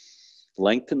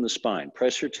 Lengthen the spine.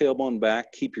 Press your tailbone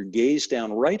back. Keep your gaze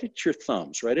down right at your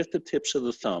thumbs, right at the tips of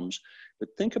the thumbs. But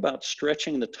think about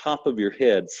stretching the top of your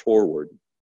head forward.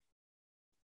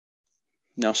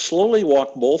 Now slowly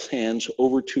walk both hands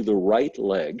over to the right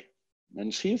leg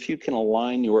and see if you can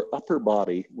align your upper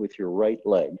body with your right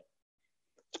leg.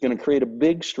 It's going to create a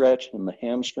big stretch in the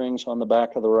hamstrings on the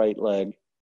back of the right leg,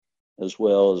 as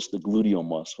well as the gluteal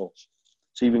muscles.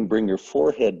 So you can bring your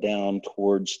forehead down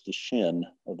towards the shin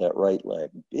of that right leg.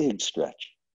 Big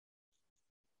stretch.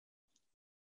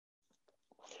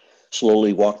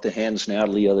 Slowly walk the hands now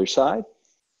to the other side.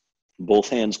 Both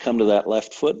hands come to that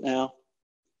left foot now.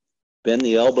 Bend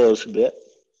the elbows a bit.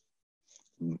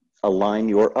 Align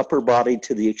your upper body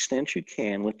to the extent you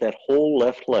can with that whole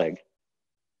left leg.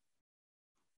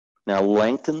 Now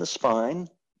lengthen the spine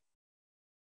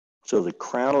so the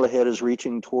crown of the head is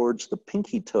reaching towards the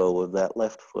pinky toe of that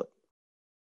left foot.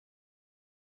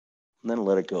 And then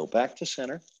let it go back to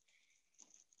center.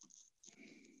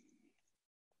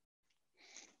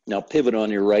 Now pivot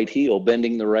on your right heel,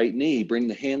 bending the right knee. Bring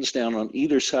the hands down on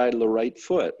either side of the right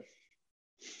foot.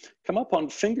 Come up on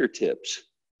fingertips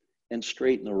and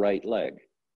straighten the right leg.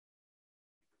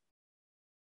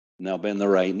 Now bend the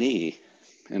right knee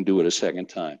and do it a second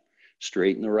time.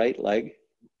 Straighten the right leg.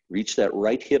 Reach that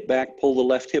right hip back, pull the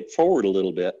left hip forward a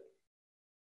little bit.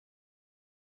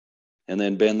 And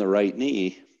then bend the right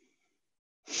knee.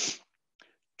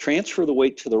 Transfer the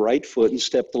weight to the right foot and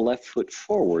step the left foot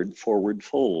forward, forward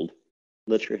fold.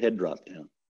 Let your head drop down.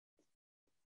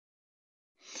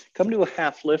 Come to a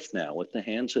half lift now with the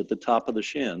hands at the top of the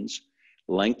shins,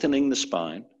 lengthening the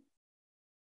spine.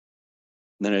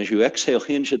 Then as you exhale,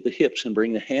 hinge at the hips and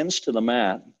bring the hands to the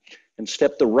mat and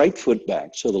step the right foot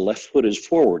back so the left foot is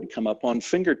forward. Come up on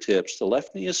fingertips. The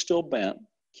left knee is still bent.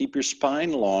 Keep your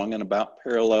spine long and about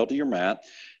parallel to your mat.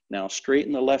 Now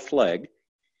straighten the left leg.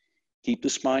 Keep the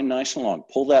spine nice and long.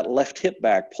 Pull that left hip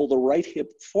back. Pull the right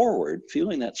hip forward,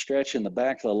 feeling that stretch in the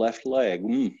back of the left leg.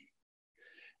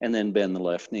 And then bend the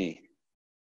left knee.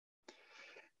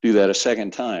 Do that a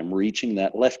second time, reaching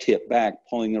that left hip back,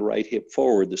 pulling the right hip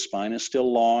forward. The spine is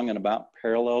still long and about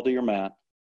parallel to your mat.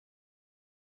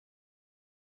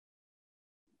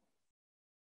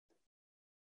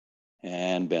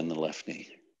 And bend the left knee.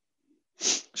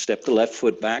 Step the left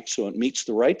foot back so it meets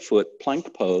the right foot,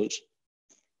 plank pose.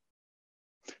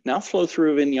 Now flow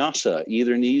through Vinyasa,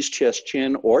 either knees, chest,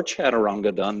 chin, or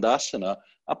Chaturanga Dandasana,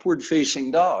 upward facing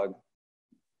dog.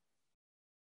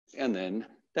 And then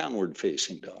downward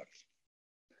facing dog.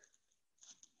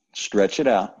 Stretch it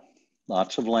out.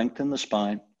 Lots of length in the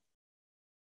spine.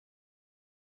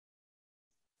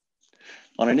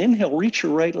 On an inhale, reach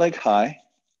your right leg high,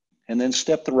 and then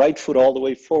step the right foot all the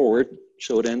way forward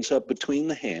so it ends up between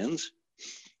the hands.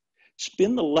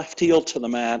 Spin the left heel to the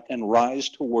mat and rise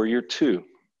to warrior two.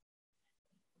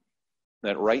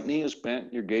 That right knee is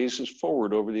bent, your gaze is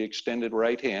forward over the extended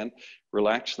right hand.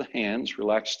 Relax the hands,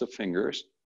 relax the fingers.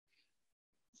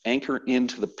 Anchor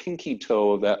into the pinky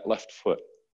toe of that left foot.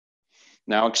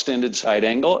 Now extended side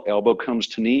angle, elbow comes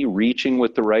to knee, reaching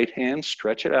with the right hand,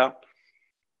 stretch it out.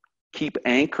 Keep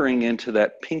anchoring into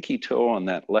that pinky toe on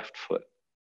that left foot.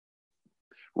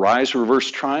 Rise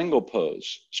reverse triangle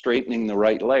pose, straightening the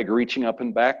right leg, reaching up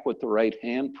and back with the right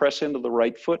hand, press into the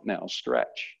right foot now,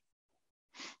 stretch.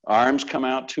 Arms come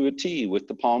out to a T with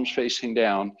the palms facing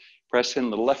down, press in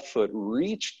the left foot,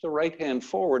 reach the right hand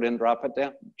forward and drop it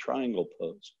down, triangle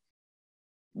pose.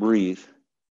 Breathe.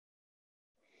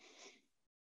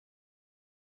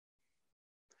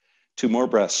 Two more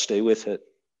breaths, stay with it.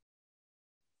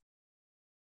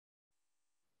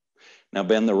 Now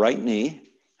bend the right knee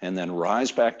and then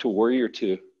rise back to warrior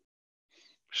two.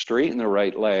 Straighten the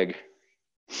right leg.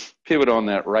 Pivot on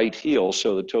that right heel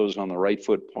so the toes on the right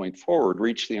foot point forward.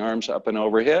 Reach the arms up and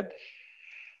overhead.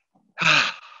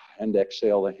 And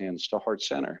exhale the hands to heart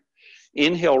center.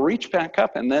 Inhale, reach back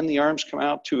up, and then the arms come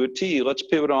out to a T. Let's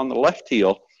pivot on the left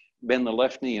heel. Bend the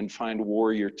left knee and find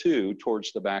warrior two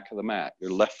towards the back of the mat.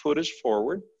 Your left foot is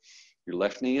forward. Your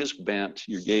left knee is bent.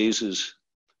 Your gaze is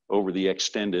over the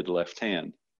extended left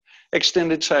hand.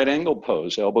 Extended side angle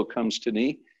pose. Elbow comes to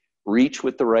knee. Reach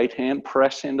with the right hand.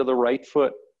 Press into the right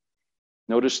foot.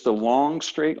 Notice the long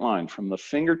straight line from the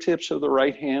fingertips of the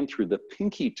right hand through the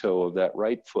pinky toe of that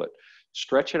right foot.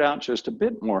 Stretch it out just a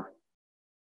bit more.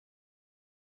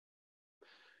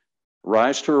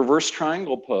 Rise to reverse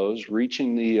triangle pose,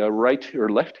 reaching the right or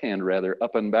left hand rather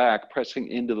up and back, pressing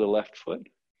into the left foot.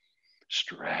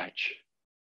 Stretch.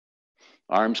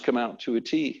 Arms come out to a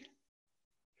T.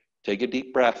 Take a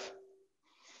deep breath.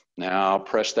 Now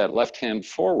press that left hand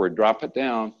forward, drop it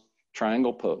down,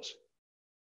 triangle pose.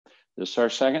 This is our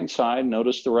second side.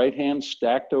 Notice the right hand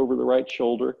stacked over the right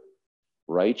shoulder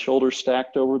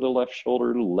stacked over the left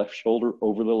shoulder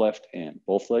over the left hand.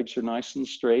 Both legs are nice and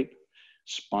straight.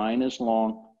 Spine is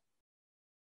long.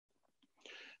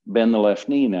 Bend the left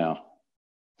knee now.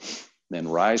 Then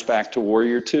rise back to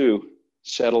warrior two.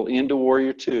 Settle into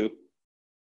warrior two.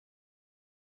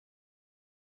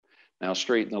 Now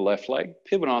straighten the left leg.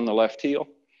 Pivot on the left heel.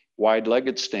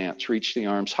 Wide-legged stance. Reach the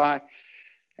arms high.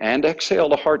 And exhale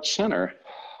to heart center.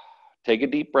 Take a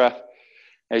deep breath.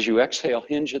 As you exhale,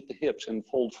 hinge at the hips and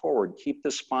fold forward. Keep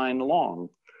the spine long.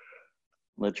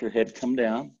 Let your head come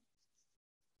down.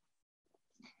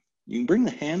 You can bring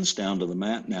the hands down to the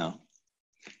mat now.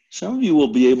 Some of you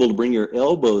will be able to bring your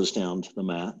elbows down to the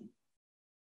mat.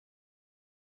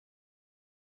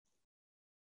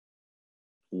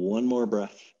 One more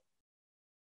breath.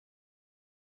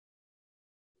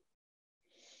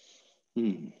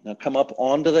 Now come up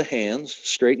onto the hands,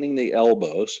 straightening the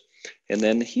elbows, and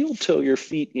then heel toe your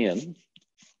feet in.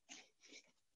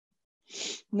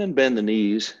 And then bend the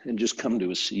knees and just come to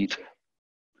a seat.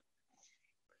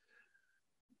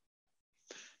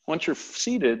 Once you're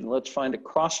seated, let's find a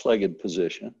cross-legged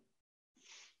position.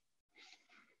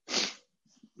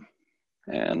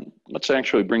 And let's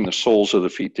actually bring the soles of the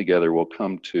feet together. We'll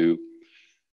come to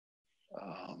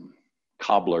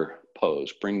cobbler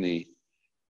pose. Bring the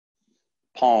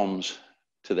palms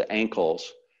to the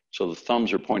ankles so the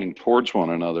thumbs are pointing towards one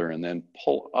another, and then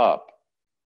pull up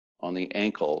on the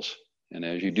ankles. And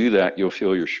as you do that, you'll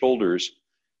feel your shoulders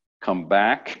come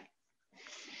back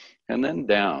and then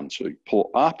down. So you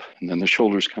pull up and then the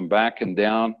shoulders come back and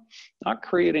down, not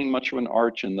creating much of an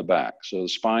arch in the back. So the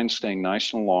spine's staying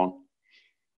nice and long,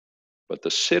 but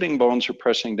the sitting bones are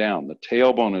pressing down. The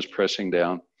tailbone is pressing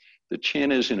down. The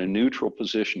chin is in a neutral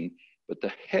position, but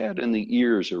the head and the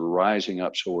ears are rising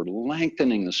up. So we're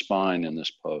lengthening the spine in this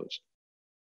pose.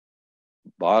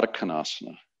 Baddha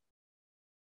Konasana.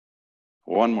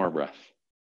 One more breath.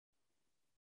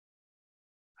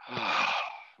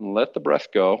 Let the breath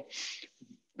go.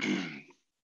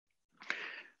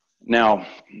 Now,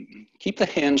 keep the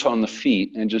hands on the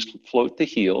feet and just float the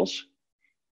heels.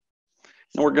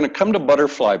 And we're going to come to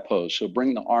butterfly pose. So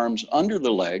bring the arms under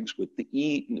the legs with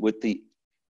the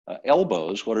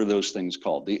elbows. What are those things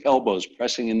called? The elbows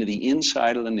pressing into the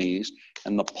inside of the knees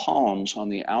and the palms on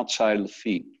the outside of the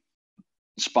feet.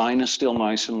 The spine is still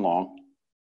nice and long.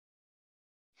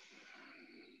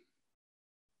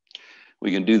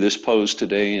 We can do this pose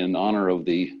today in honor of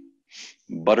the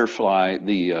monarch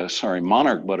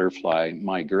butterfly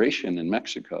migration in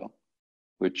Mexico,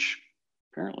 which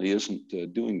apparently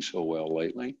isn't doing so well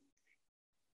lately.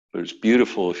 But it's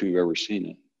beautiful if you've ever seen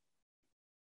it.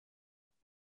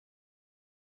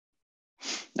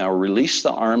 Now release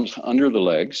the arms under the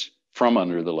legs, from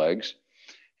under the legs,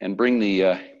 and bring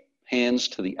the hands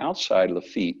to the outside of the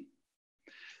feet.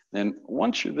 Then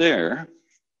once you're there,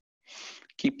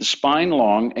 keep the spine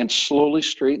long and slowly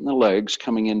straighten the legs,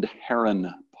 coming into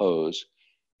heron pose.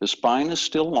 The spine is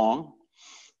still long,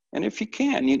 and if you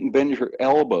can bend your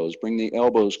elbows, bring the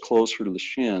elbows closer to the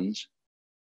shins,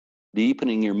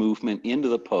 deepening your movement into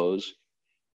the pose,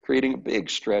 creating a big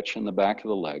stretch in the back of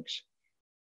the legs.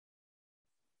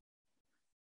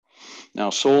 Now,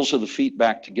 soles of the feet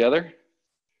back together.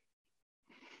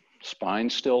 Spine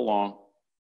still long.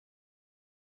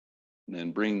 And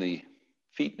then bring the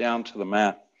feet down to the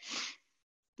mat.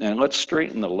 And let's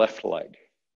straighten the left leg.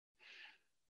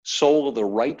 Sole of the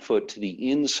right foot to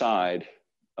the inside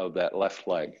of that left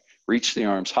leg. Reach the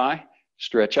arms high,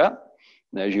 stretch up.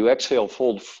 And as you exhale,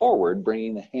 fold forward,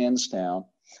 bringing the hands down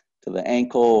to the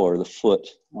ankle or the foot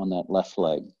on that left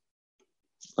leg.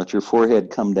 Let your forehead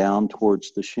come down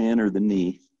towards the shin or the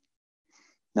knee.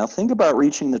 Now think about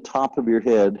reaching the top of your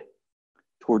head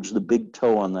towards the big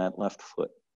toe on that left foot.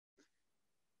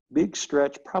 Big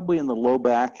stretch, probably in the low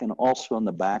back and also in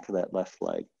the back of that left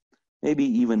leg. Maybe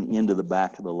even into the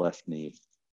back of the left knee.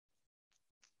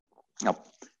 Now,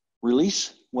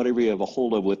 release whatever you have a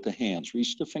hold of with the hands.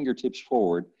 Reach the fingertips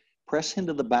forward. Press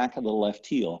into the back of the left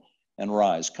heel and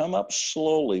rise. Come up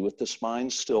slowly with the spine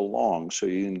still long so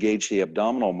you engage the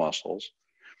abdominal muscles.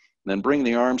 Then bring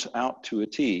the arms out to a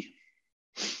T.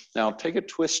 Now take a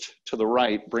twist to the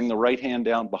right. Bring the right hand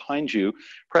down behind you.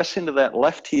 Press into that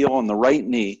left heel on the right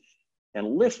knee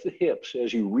and lift the hips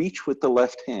as you reach with the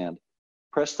left hand.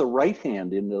 Press the right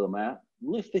hand into the mat.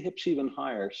 Lift the hips even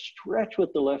higher. Stretch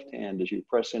with the left hand as you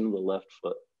press into the left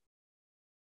foot.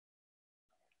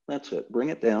 That's it. Bring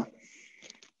it down.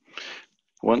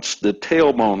 Once the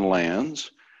tailbone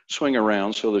lands, Swing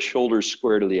around so the shoulders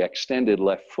square to the extended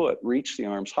left foot. Reach the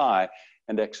arms high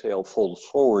and exhale, fold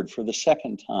forward for the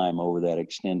second time over that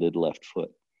extended left foot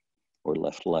or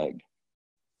left leg.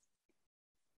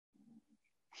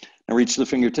 Now reach the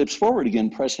fingertips forward again,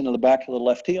 press into the back of the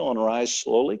left heel and rise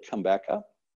slowly, come back up.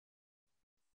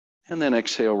 And then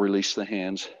exhale, release the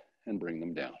hands and bring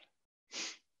them down.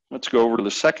 Let's go over to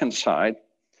the second side.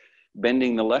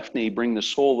 Bending the left knee, bring the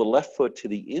sole of the left foot to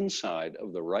the inside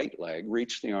of the right leg.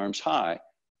 Reach the arms high,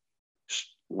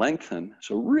 lengthen,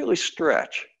 so really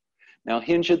stretch. Now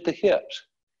hinge at the hips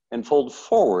and fold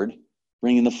forward,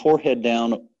 bringing the forehead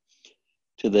down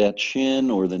to that shin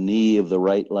or the knee of the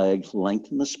right leg.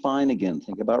 Lengthen the spine again.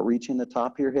 Think about reaching the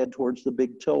top of your head towards the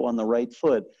big toe on the right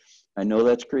foot. I know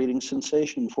that's creating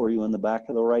sensation for you in the back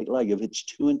of the right leg. If it's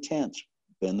too intense,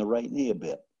 bend the right knee a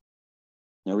bit.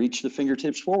 Now reach the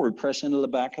fingertips forward, press into the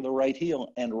back of the right heel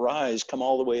and rise, come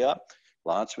all the way up.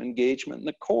 Lots of engagement in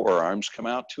the core. Arms come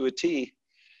out to a T.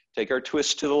 Take our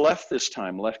twist to the left this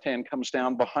time. Left hand comes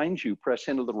down behind you, press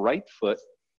into the right foot,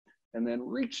 and then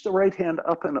reach the right hand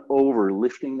up and over,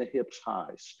 lifting the hips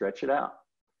high. Stretch it out.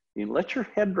 You can let your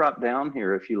head drop down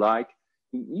here if you like.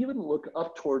 You can even look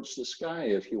up towards the sky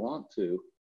if you want to.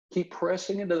 Keep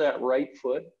pressing into that right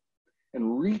foot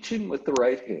and reaching with the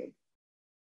right hand.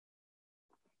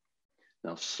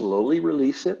 Now slowly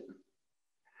release it.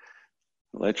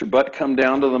 Let your butt come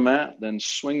down to the mat, then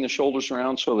swing the shoulders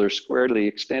around so they're square to the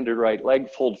extended right leg.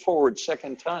 Fold forward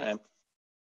second time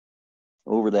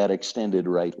over that extended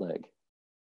right leg.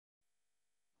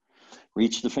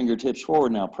 Reach the fingertips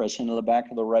forward now. Press into the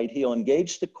back of the right heel.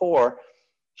 Engage the core.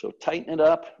 So tighten it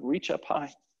up, reach up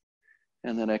high,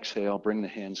 and then exhale, bring the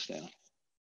hands down.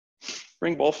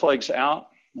 Bring both legs out.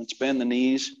 Let's bend the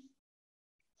knees.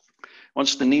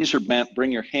 Once the knees are bent,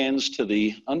 bring your hands to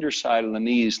the underside of the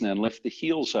knees and then lift the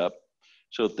heels up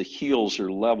so that the heels are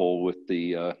level with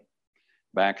the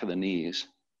back of the knees.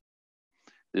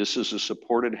 This is a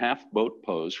supported half boat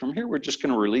pose. From here, we're just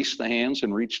going to release the hands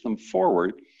and reach them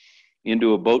forward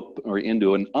into a boat or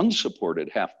into an unsupported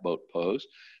half boat pose.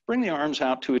 Bring the arms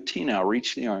out to a T now.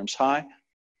 Reach the arms high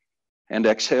and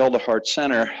exhale to heart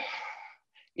center.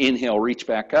 Inhale, reach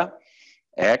back up.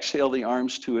 Exhale the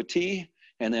arms to a T.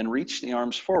 And then reach the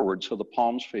arms forward so the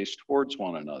palms face towards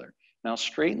one another. Now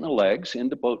straighten the legs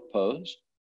into boat pose.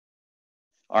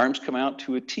 Arms come out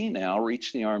to a T now.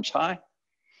 Reach the arms high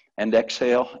and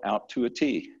exhale out to a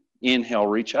T. Inhale,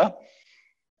 reach up.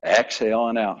 Exhale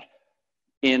and out.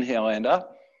 Inhale and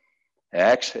up.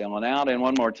 Exhale and out. And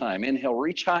one more time. Inhale,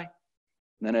 reach high.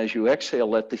 And then as you exhale,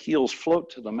 let the heels float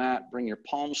to the mat. Bring your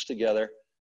palms together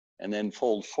and then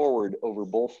fold forward over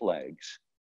both legs.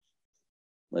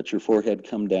 Let your forehead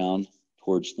come down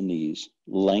towards the knees.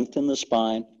 Lengthen the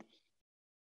spine.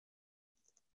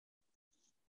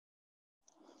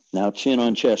 Now chin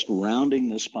on chest, rounding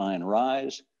the spine.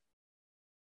 Rise.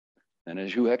 And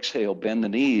as you exhale, bend the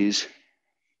knees.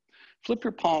 Flip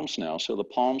your palms now so the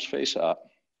palms face up.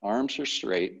 Arms are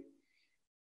straight.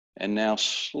 And now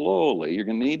slowly, you're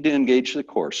going to need to engage the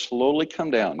core. Slowly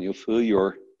come down. You'll feel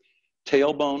your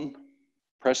tailbone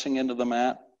pressing into the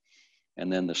mat.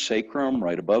 And then the sacrum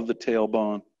right above the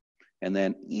tailbone, and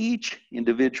then each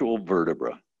individual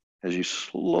vertebra as you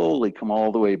slowly come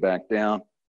all the way back down.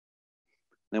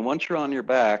 Then once you're on your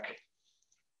back,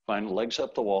 find the legs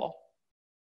up the wall.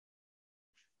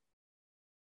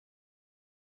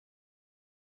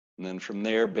 And then from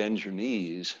there, bend your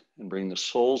knees and bring the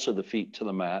soles of the feet to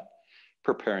the mat,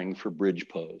 preparing for bridge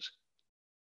pose.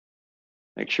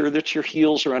 Make sure that your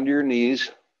heels are under your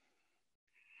knees.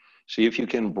 See if you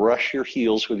can brush your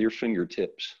heels with your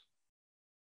fingertips.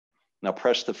 Now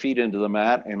press the feet into the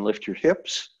mat and lift your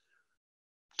hips.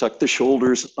 Tuck the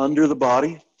shoulders under the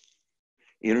body.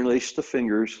 Interlace the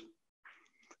fingers.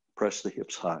 Press the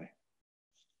hips high.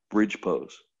 Bridge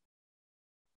pose.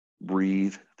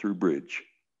 Breathe through bridge.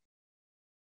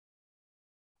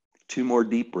 2 more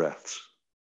deep breaths.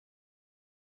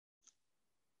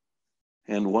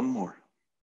 And 1 more.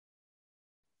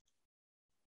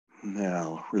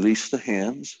 Now, release the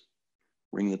hands,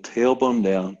 bring the tailbone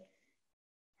down,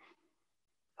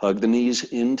 hug the knees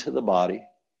into the body,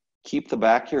 keep the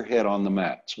back of your head on the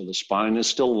mat so the spine is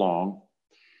still long,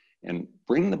 and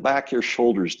bring the back of your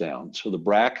shoulders down so the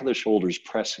back of the shoulders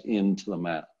press into the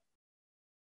mat.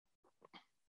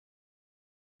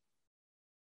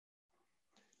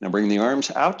 Now bring the arms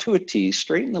out to a T,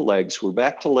 straighten the legs, we're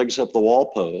back to legs up the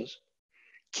wall pose.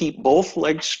 Keep both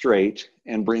legs straight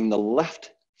and bring the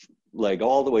left leg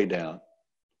all the way down.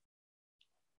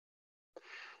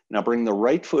 Now bring the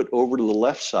right foot over to the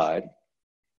left side.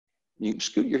 You can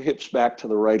scoot your hips back to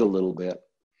the right a little bit.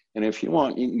 And if you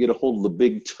want, you can get a hold of the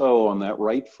big toe on that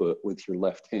right foot with your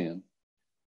left hand.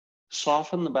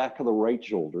 Soften the back of the right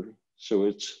shoulder so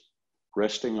it's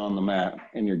resting on the mat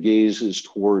and your gaze is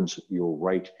towards your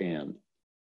right hand.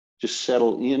 Just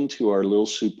settle into our little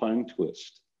supine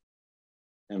twist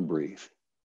and breathe.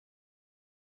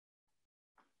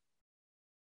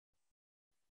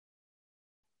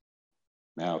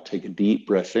 Now take a deep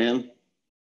breath in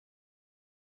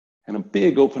and a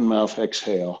big open mouth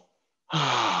exhale.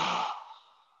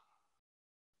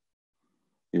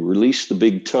 You release the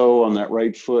big toe on that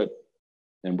right foot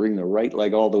and bring the right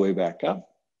leg all the way back up.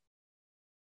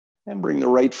 And bring the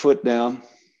right foot down.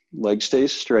 Leg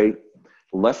stays straight.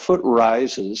 Left foot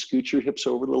rises. Scoot your hips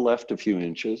over to the left a few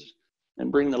inches.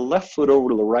 And bring the left foot over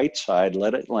to the right side.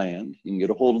 Let it land. You can get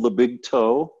a hold of the big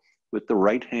toe with the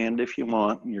right hand if you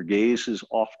want. And your gaze is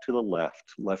off to the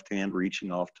left. Left hand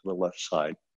reaching off to the left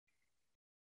side.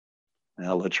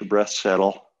 Now let your breath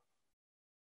settle.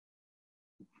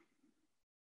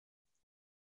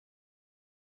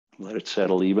 Let it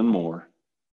settle even more.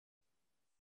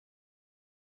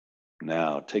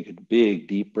 Now take a big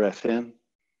deep breath in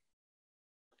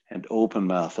and open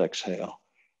mouth exhale.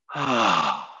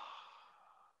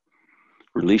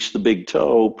 Release the big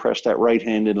toe, press that right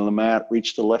hand into the mat,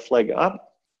 reach the left leg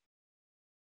up,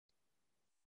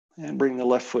 and bring the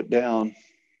left foot down.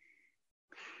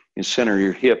 You center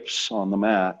your hips on the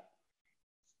mat,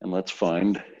 and let's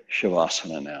find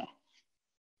Shavasana now.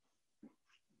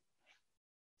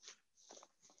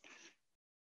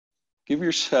 Give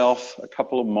yourself a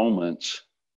couple of moments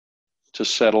to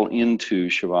settle into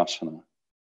Shavasana.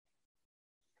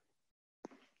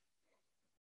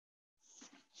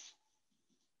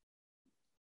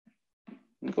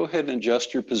 And go ahead and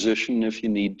adjust your position if you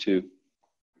need to,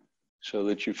 so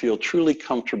that you feel truly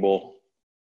comfortable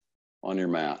on your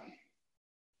mat.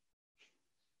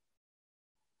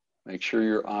 Make sure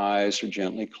your eyes are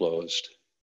gently closed.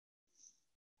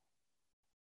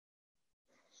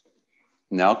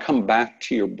 Now come back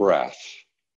to your breath.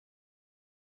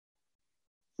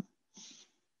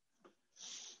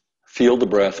 Feel the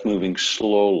breath moving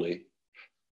slowly.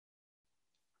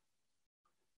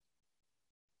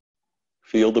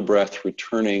 Feel the breath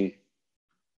returning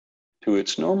to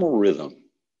its normal rhythm.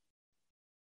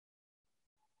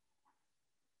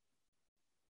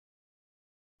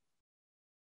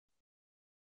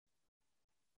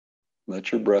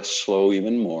 Let your breath slow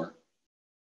even more.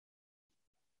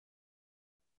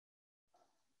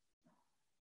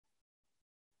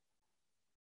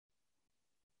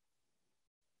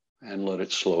 And let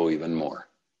it slow even more.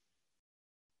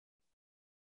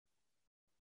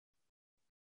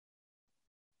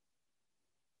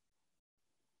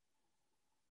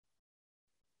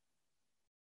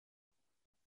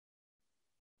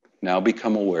 Now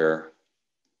become aware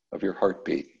of your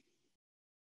heartbeat.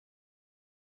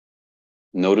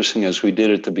 Noticing, as we did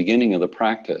at the beginning of the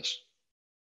practice,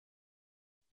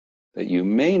 that you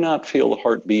may not feel the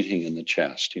heart beating in the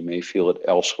chest. You may feel it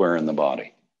elsewhere in the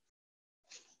body.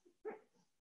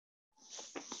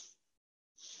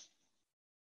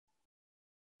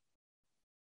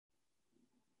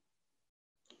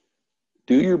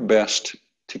 Do your best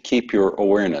to keep your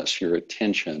awareness, your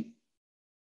attention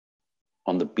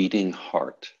on the beating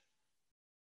heart.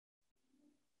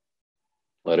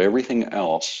 Let everything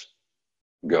else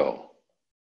go.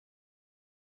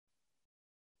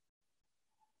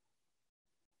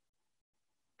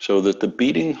 So that the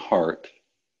beating heart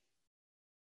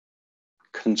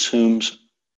consumes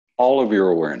all of your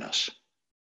awareness.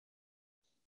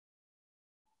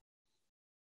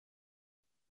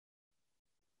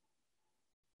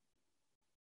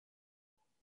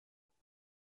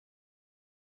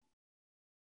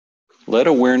 Let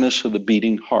awareness of the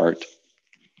beating heart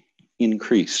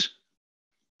increase.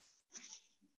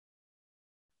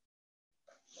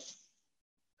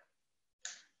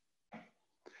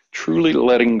 Truly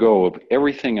letting go of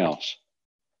everything else.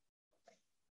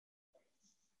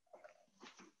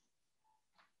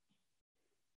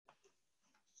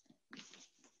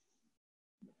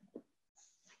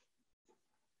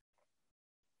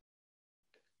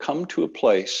 Come to a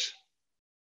place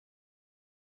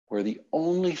where the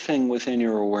only thing within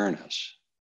your awareness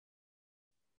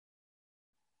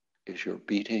is your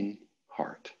beating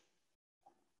heart.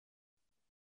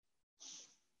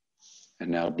 And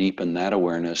now deepen that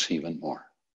awareness even more.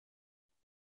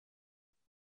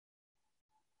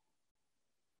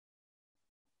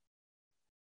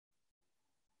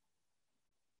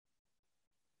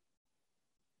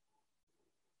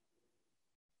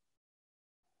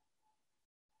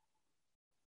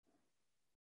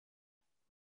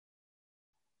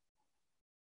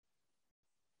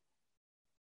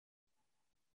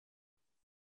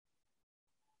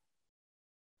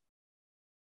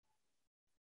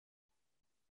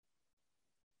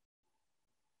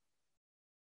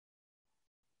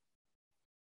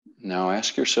 Now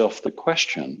ask yourself the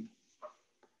question,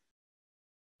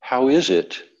 how is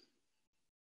it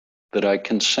that I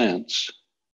can sense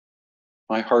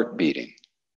my heart beating?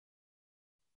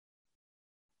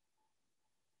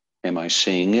 Am I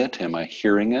seeing it? Am I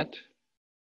hearing it?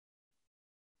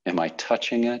 Am I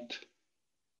touching it?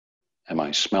 Am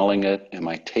I smelling it? Am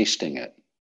I tasting it?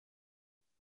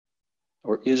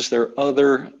 Or is there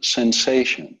other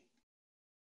sensation,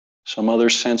 some other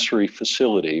sensory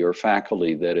facility or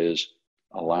faculty that is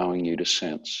allowing you to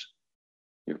sense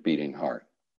your beating heart?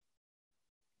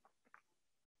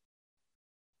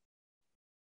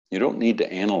 You don't need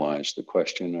to analyze the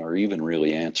question or even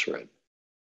really answer it.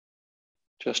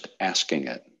 Just asking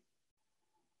it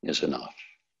is enough.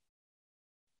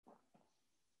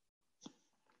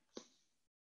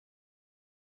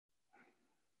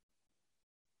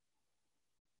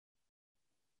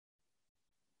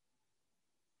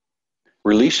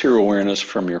 Release your awareness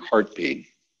from your heartbeat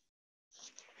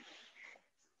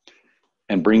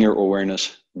and bring your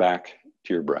awareness back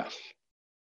to your breath.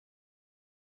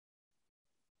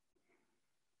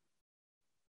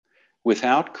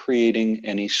 Without creating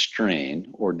any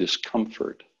strain or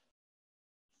discomfort,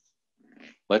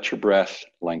 let your breath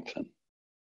lengthen.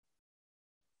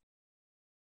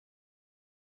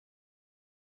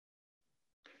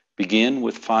 Begin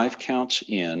with 5 counts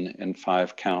in and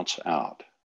 5 counts out.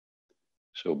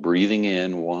 So breathing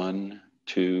in 1,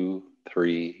 2,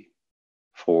 3,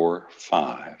 4,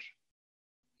 5.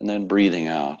 And then breathing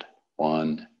out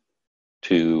 1,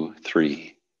 2,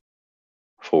 3,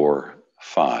 4,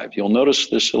 5. You'll notice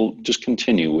this will just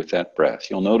continue with that breath.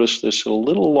 You'll notice this a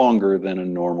little longer than a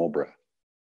normal breath,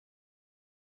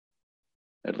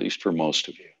 at least for most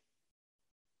of you.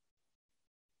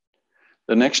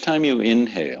 The next time you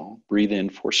inhale, breathe in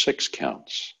for 6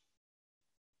 counts.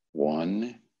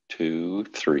 1, 2,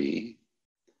 3,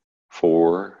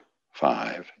 4,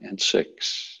 5, and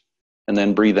 6. And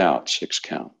then breathe out 6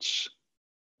 counts.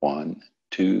 1,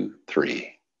 2,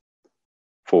 3,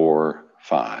 4,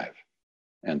 5,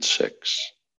 and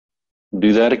 6.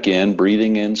 Do that again,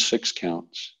 breathing in 6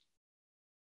 counts.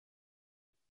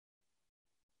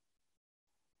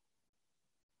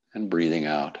 And breathing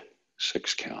out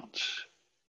 6 counts.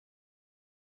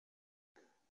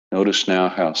 Notice now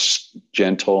how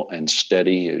gentle and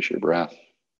steady is your breath.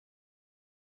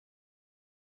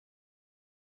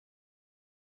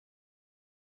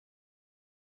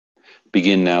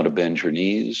 Begin now to bend your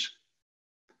knees.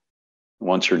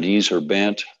 Once your knees are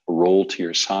bent, roll to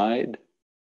your side.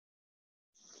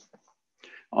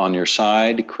 On your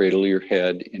side, cradle your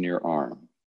head in your arm.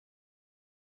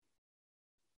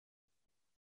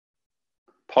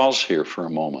 Pause here for a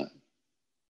moment.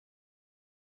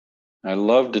 I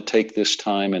love to take this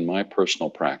time in my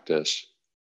personal practice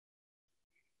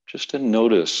just to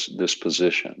notice this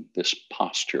position, this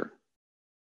posture,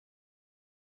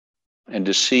 and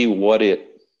to see what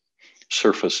it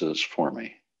surfaces for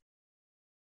me.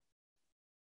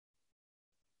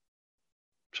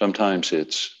 Sometimes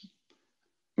it's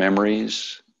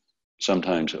memories,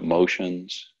 sometimes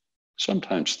emotions,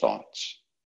 sometimes thoughts,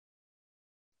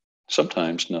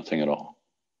 sometimes nothing at all.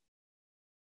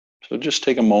 So just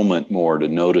take a moment more to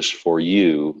notice for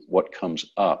you what comes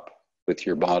up with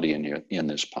your body in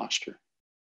this posture.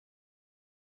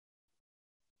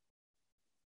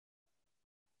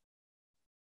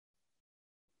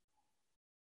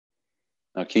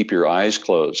 Now keep your eyes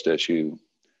closed as you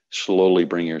slowly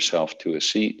bring yourself to a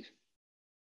seat.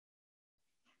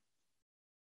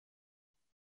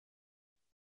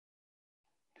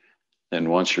 Then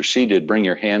once you're seated, bring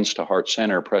your hands to heart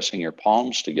center, pressing your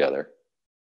palms together.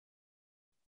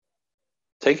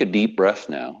 Take a deep breath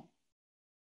now,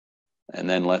 and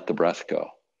then let the breath go.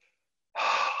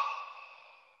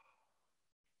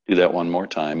 Do that one more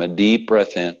time. A deep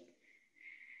breath in.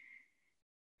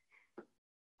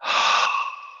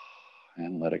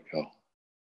 And let it go.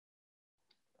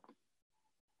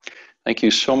 Thank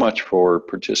you so much for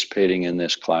participating in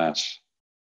this class.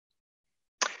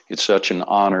 It's such an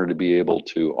honor to be able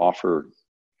to offer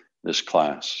this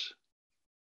class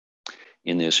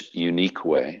in this unique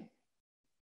way.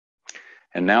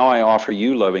 And now I offer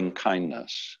you loving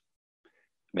kindness.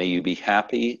 May you be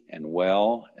happy and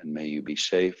well, and may you be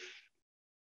safe.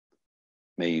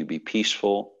 May you be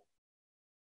peaceful,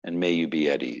 and may you be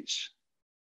at ease.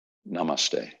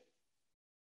 Namaste.